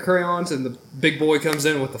 12 pack of crayons and the big boy comes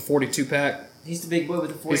in with the 42 pack? He's the big boy with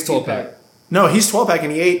the 42 He's 12 pack. No, he's 12 pack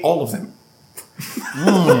and he ate all of them.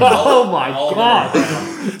 Oh my god.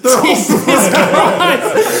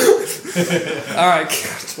 All right,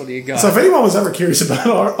 gosh, what do you got? So if anyone was ever curious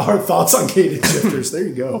about our thoughts on gated shifters, there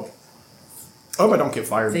you go. I hope I don't get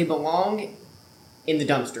fired. They belong in the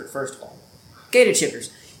dumpster, first of all. Gated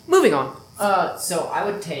shifters. Moving on. So I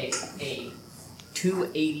would take a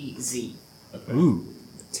 280Z. Ooh,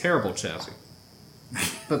 Terrible chassis.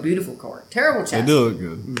 But beautiful car. Terrible they chassis. do look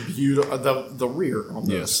good. Beautiful. The rear on those.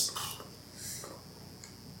 Yes.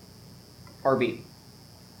 RB.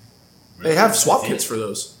 They have swap kits for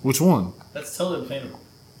those. Which one? That's totally obtainable.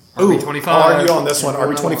 RB25. I'll argue on this one.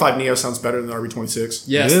 RB25 Neo sounds better than the RB26.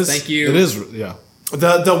 Yes, It is. thank you. It is. Yeah.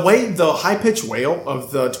 The high pitch wail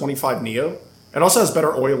of the 25 Neo, it also has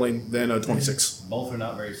better oiling than a 26. Both are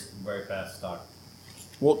not very very fast stock.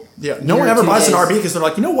 Well, yeah, no one Near ever 2 buys an days. RB because they're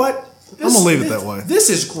like, you know what? I'm gonna leave it that way. This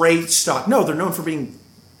is great stock. No, they're known for being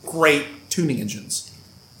great tuning engines.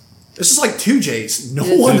 It's just like Touge's. No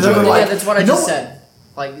Yeah, one's ever like. that's what I no just one- said.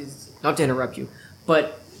 Like, not to interrupt you,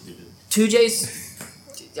 but Touge's.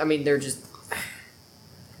 I mean, they're just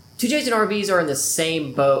Touge's and RVs are in the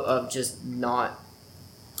same boat of just not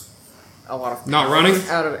a lot of Not power running?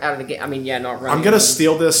 out of the game. I mean, yeah, not running. I'm gonna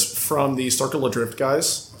steal this from the Circle of Drift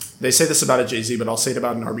guys. They say this about a JZ, but I'll say it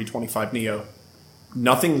about an RB25 Neo.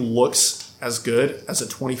 Nothing looks as good as a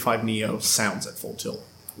 25 Neo sounds at full tilt.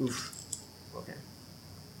 Oof. Okay.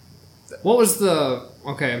 What was the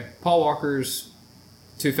Paul Walker's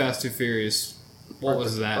Too Fast, Too Furious? What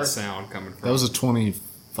was that sound coming from? That was a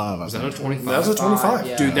 25. Was that a 25? That was a 25.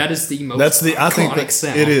 Yeah. Dude, that is the most That's the. I think iconic that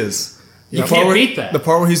sound. it is. You The can't part where- beat that. The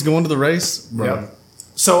part where he's going to the race, bro. Yep.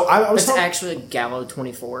 So I was It's talking. actually a Gallo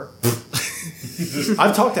 24.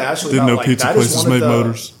 I've talked to Ashley Didn't about know like pizza that is places one of made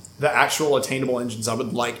motors. the actual attainable engines I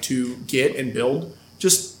would like to get and build.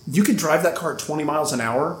 Just you could drive that car at 20 miles an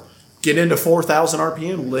hour, get into 4,000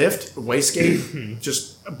 RPM, lift, wastegate,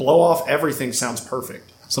 just blow off everything. Sounds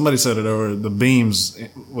perfect. Somebody said it over the beams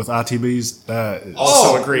with ITBs. That is,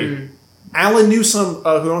 Also agree. Alan Newsom,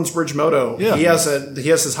 who owns Bridge Moto, Yeah. he has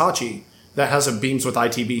his Hachi that has a beams with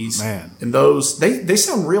ITBs. Man. And those they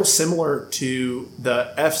sound real similar to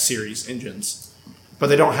the F series engines, but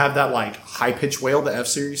they don't have that like high pitch wail the F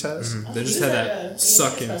series has. They just He was had at, that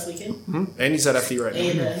suck in. last weekend, And he's at FD right now.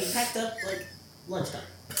 and he packed up like lunchtime.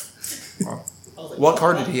 Wow. I was like, What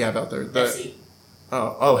car did he have out there? FC.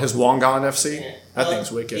 His Wangan FC. Yeah. That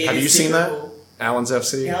thing's wicked. it Have is you seen super that? cool. Alan's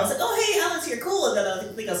FC. Yeah, I was like, oh hey, Alan's here, cool. And then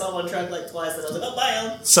I think I saw one truck like twice, and I was like, oh bye,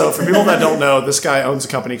 Alan. So for people that don't know, this guy owns a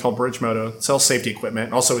company called Bridge Moto, sells safety equipment,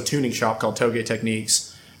 and also a tuning shop called Touge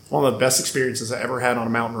Techniques. One of the best experiences I ever had on a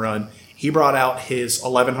mountain run. He brought out his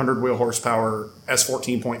 1100 wheel horsepower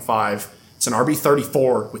S14.5. It's an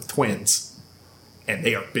RB34 with twins, and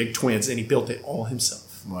they are big twins. And he built it all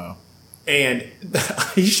himself. wow. And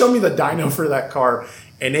he showed me the dyno for that car,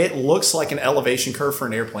 and it looks like an elevation curve for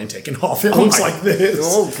an airplane taking off. It looks like this.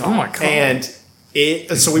 Oh, God. And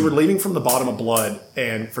so we were leaving from the bottom of Blood,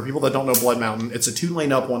 and for people that don't know Blood Mountain, it's a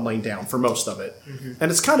 2-lane up, 1 lane down for most of it.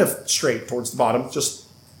 And it's kind of straight towards the bottom, just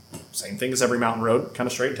same thing as every mountain road, kind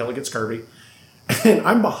of straight until it gets curvy. And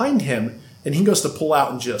I'm behind him, and he goes to pull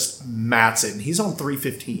out and just mats it, and he's on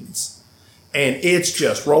 315s. And it's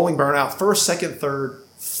just rolling burnout, first, second, third,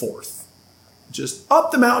 fourth. Just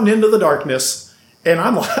up the mountain into the darkness. And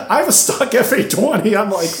I'm like, I have a stock F820. I'm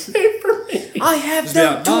like, pay for me. I have Just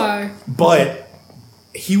that. bye. But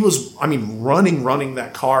he was, running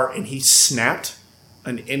that car, and he snapped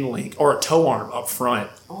an end link or a tow arm up front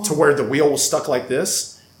to where the wheel was stuck like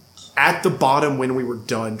this at the bottom when we were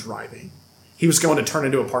done driving. He was going to turn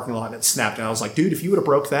into a parking lot, and it snapped. And I was like, dude, if you would have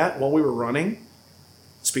broke that while we were running,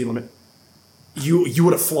 speed limit, you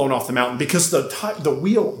would have flown off the mountain, because the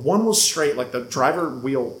wheel, one was straight, like the driver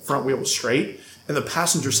wheel, front wheel was straight, and the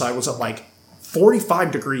passenger side was at like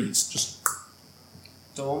 45 degrees. Just,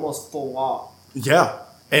 So almost full wall. yeah.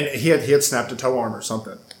 And he had snapped a tow arm or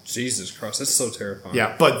something. Jesus Christ, that's so terrifying.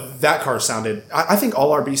 Yeah, but that car sounded, I think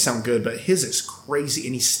all RBs sound good, but his is crazy,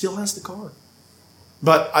 and he still has the car.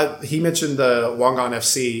 But he mentioned the Wangan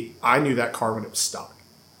FC. I knew that car when it was stock.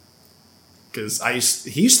 Because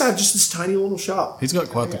he used to have just this tiny little shop. He's got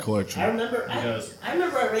quite the I collection. remember, does. I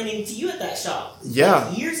remember I ran into you at that shop. Yeah.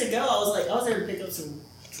 Like, years ago, I was there to pick up some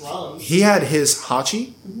drums. He had his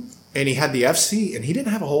Hachi, and he had the FC, and he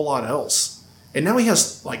didn't have a whole lot else. And now he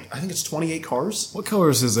has, like, I think it's 28 cars. What color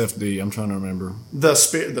is his FD? I'm trying to remember. The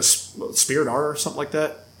Spirit R or something like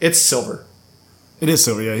that. It's silver. It is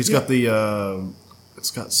silver, yeah. He's got the,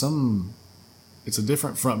 it's got some, it's a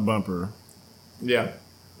different front bumper. Yeah.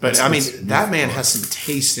 But, that man has some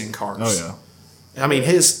taste in cars. Oh, yeah. I mean, the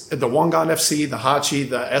Wangan FC, the Hachi,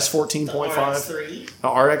 the S14.5, RX3. the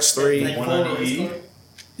RX3. Like, 190E.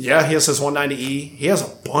 Yeah, he has his 190E. He has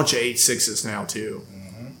a bunch of 8.6s now, too.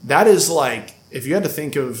 That is like, if you had to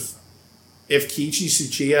think of, if Kiichi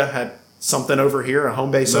Tsuchiya had something over here, a home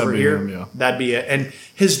base That'd over be here, him, yeah. that'd be it. And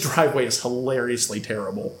his driveway is hilariously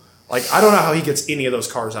terrible. Like, I don't know how he gets any of those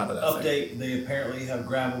cars out of that thing. Update, they apparently have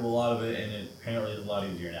gravelled a lot of it, and it apparently is a lot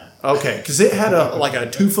easier now. Okay, because it had a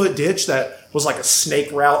 2-foot ditch that was like a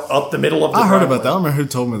snake route up the middle of the I heard driveway. about that. I don't remember who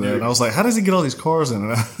told me that. Dude. And I was like, how does he get all these cars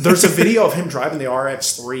in it? There's a video of him driving the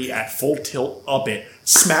RX3 at full tilt up it,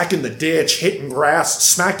 smacking the ditch, hitting grass,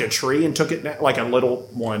 smacked a tree, and took it like a little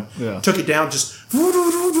one. Yeah. Took it down, just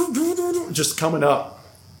coming up.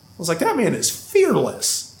 I was like, that man is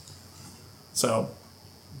fearless. So,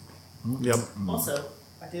 yep. Also,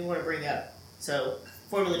 I did want to bring up, so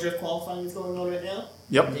Formula Drift qualifying is going on right now.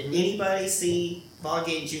 Yep. Did anybody see Vaughn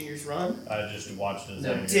Jr.'s run? I just watched it.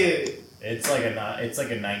 No. Dude, It's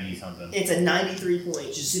like a 90 something. it's a 93 point.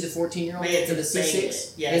 Did you see the 14-year-old Man, to the insane.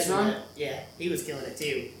 C6? Yeah, His run? Yeah, he was killing it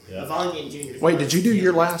too. Yeah. Vaughn Jr. Wait, did you do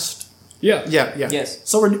your last? Yeah. Yeah. Yes.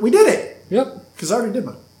 So we did it Yep. because I already did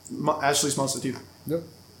mine. Ashley's mostly too. Yep.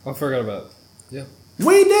 I forgot about it. Yeah.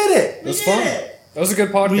 We did it. It was fun. That was a good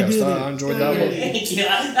podcast. I enjoyed that one. Thank you.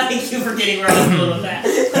 Thank you for getting right on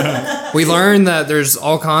that. We learned that there's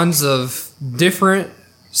all kinds of different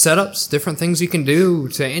setups, different things you can do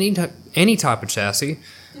to any type of chassis.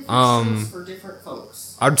 For different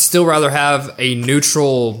folks. I'd still rather have a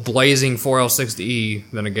neutral blazing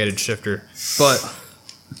 4L60E than a gated shifter. But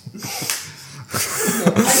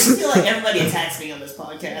I just feel like everybody attacks me on this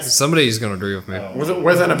podcast. somebody's going to agree with me.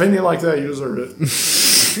 With an opinion like that, you deserve it.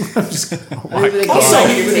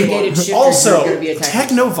 Also,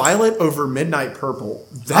 Techno Violet over Midnight Purple.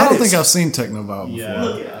 I don't think I've seen Techno Violet before.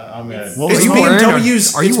 Yeah, I'm gonna. What It's was it on?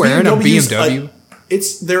 BMW's. Are you it's wearing a BMW's, BMW?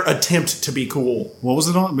 It's their attempt to be cool. What was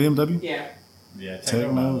it on? BMW? Yeah. Yeah,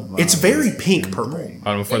 Techno. It's very pink purple. I don't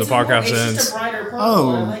know before the It's podcast it's ends. just a brighter purple.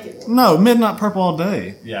 Oh I like it more. no, Midnight Purple all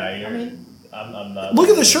day. Yeah, I'm not. Look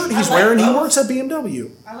at the shirt he's I like wearing. He both. works at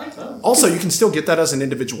BMW. I like both. Also, you can still get that as an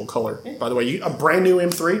individual color. By the way, a brand new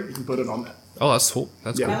M3, you can put it on that. Oh, that's cool.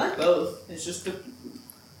 That's Yeah. cool. I like both. It's just the.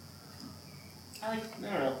 I don't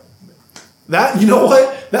know. That, you know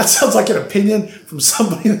what? That sounds like an opinion from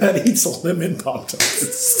somebody that eats lemon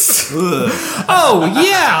Pop-Tarts. Oh,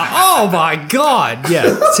 yeah. Oh, my God.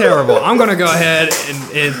 Yeah, terrible. I'm going to go ahead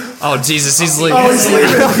and oh, Jesus, he's leaving. Oh, he's leaving.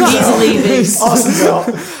 He's leaving. Austin's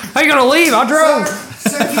out. How you going to leave? I drove.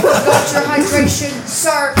 Sir, you forgot your hydration,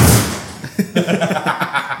 sir.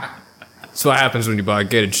 That's what happens when you buy a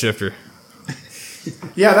gated shifter.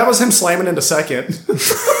 Yeah, that was him slamming into second.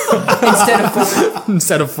 Instead of 4.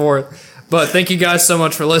 Instead of fourth. But thank you guys so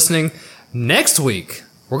much for listening. Next week,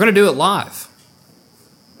 we're going to do it live.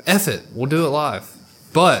 F it. We'll do it live.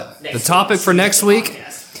 But the topic for next week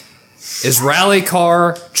is rally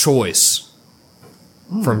car choice.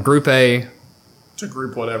 From Group A To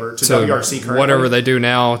group whatever. To to WRC currently. whatever they do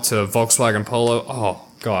now to Volkswagen Polo. Oh,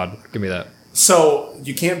 God. Give me that. So,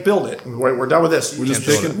 you can't build it. We're done with this. We're just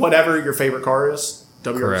can't build picking whatever your favorite car is.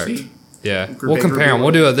 WRC. Correct. Yeah. Group We'll A, compare Group them. B,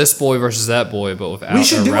 We'll do a this boy versus that boy, but without We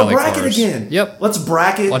should do a rally bracket cars. again. Yep. Let's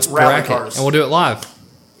bracket Let's rally bracket. cars. And we'll do it live.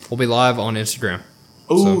 We'll be live on Instagram.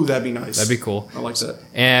 Ooh, So, that'd be nice. That'd be cool. I like that.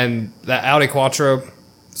 And that Audi Quattro,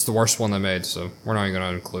 it's the worst one they made, so we're not even going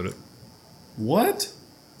to include it. What?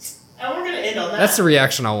 And we're gonna end on that. That's the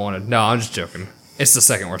reaction I wanted. No, I'm just joking. It's the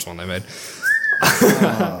second worst one they made.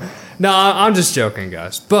 No, I'm just joking,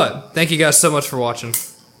 guys. But thank you guys so much for watching,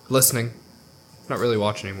 listening. Not really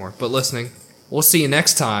watching anymore, but listening. We'll see you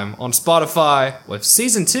next time on Spotify with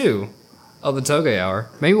Season 2 of the Touge Hour.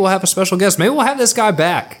 Maybe we'll have a special guest. Maybe we'll have this guy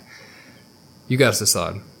back. You guys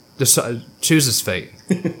decide. Choose his fate.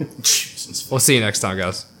 We'll see you next time,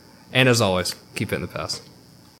 guys. And as always, keep it in the past.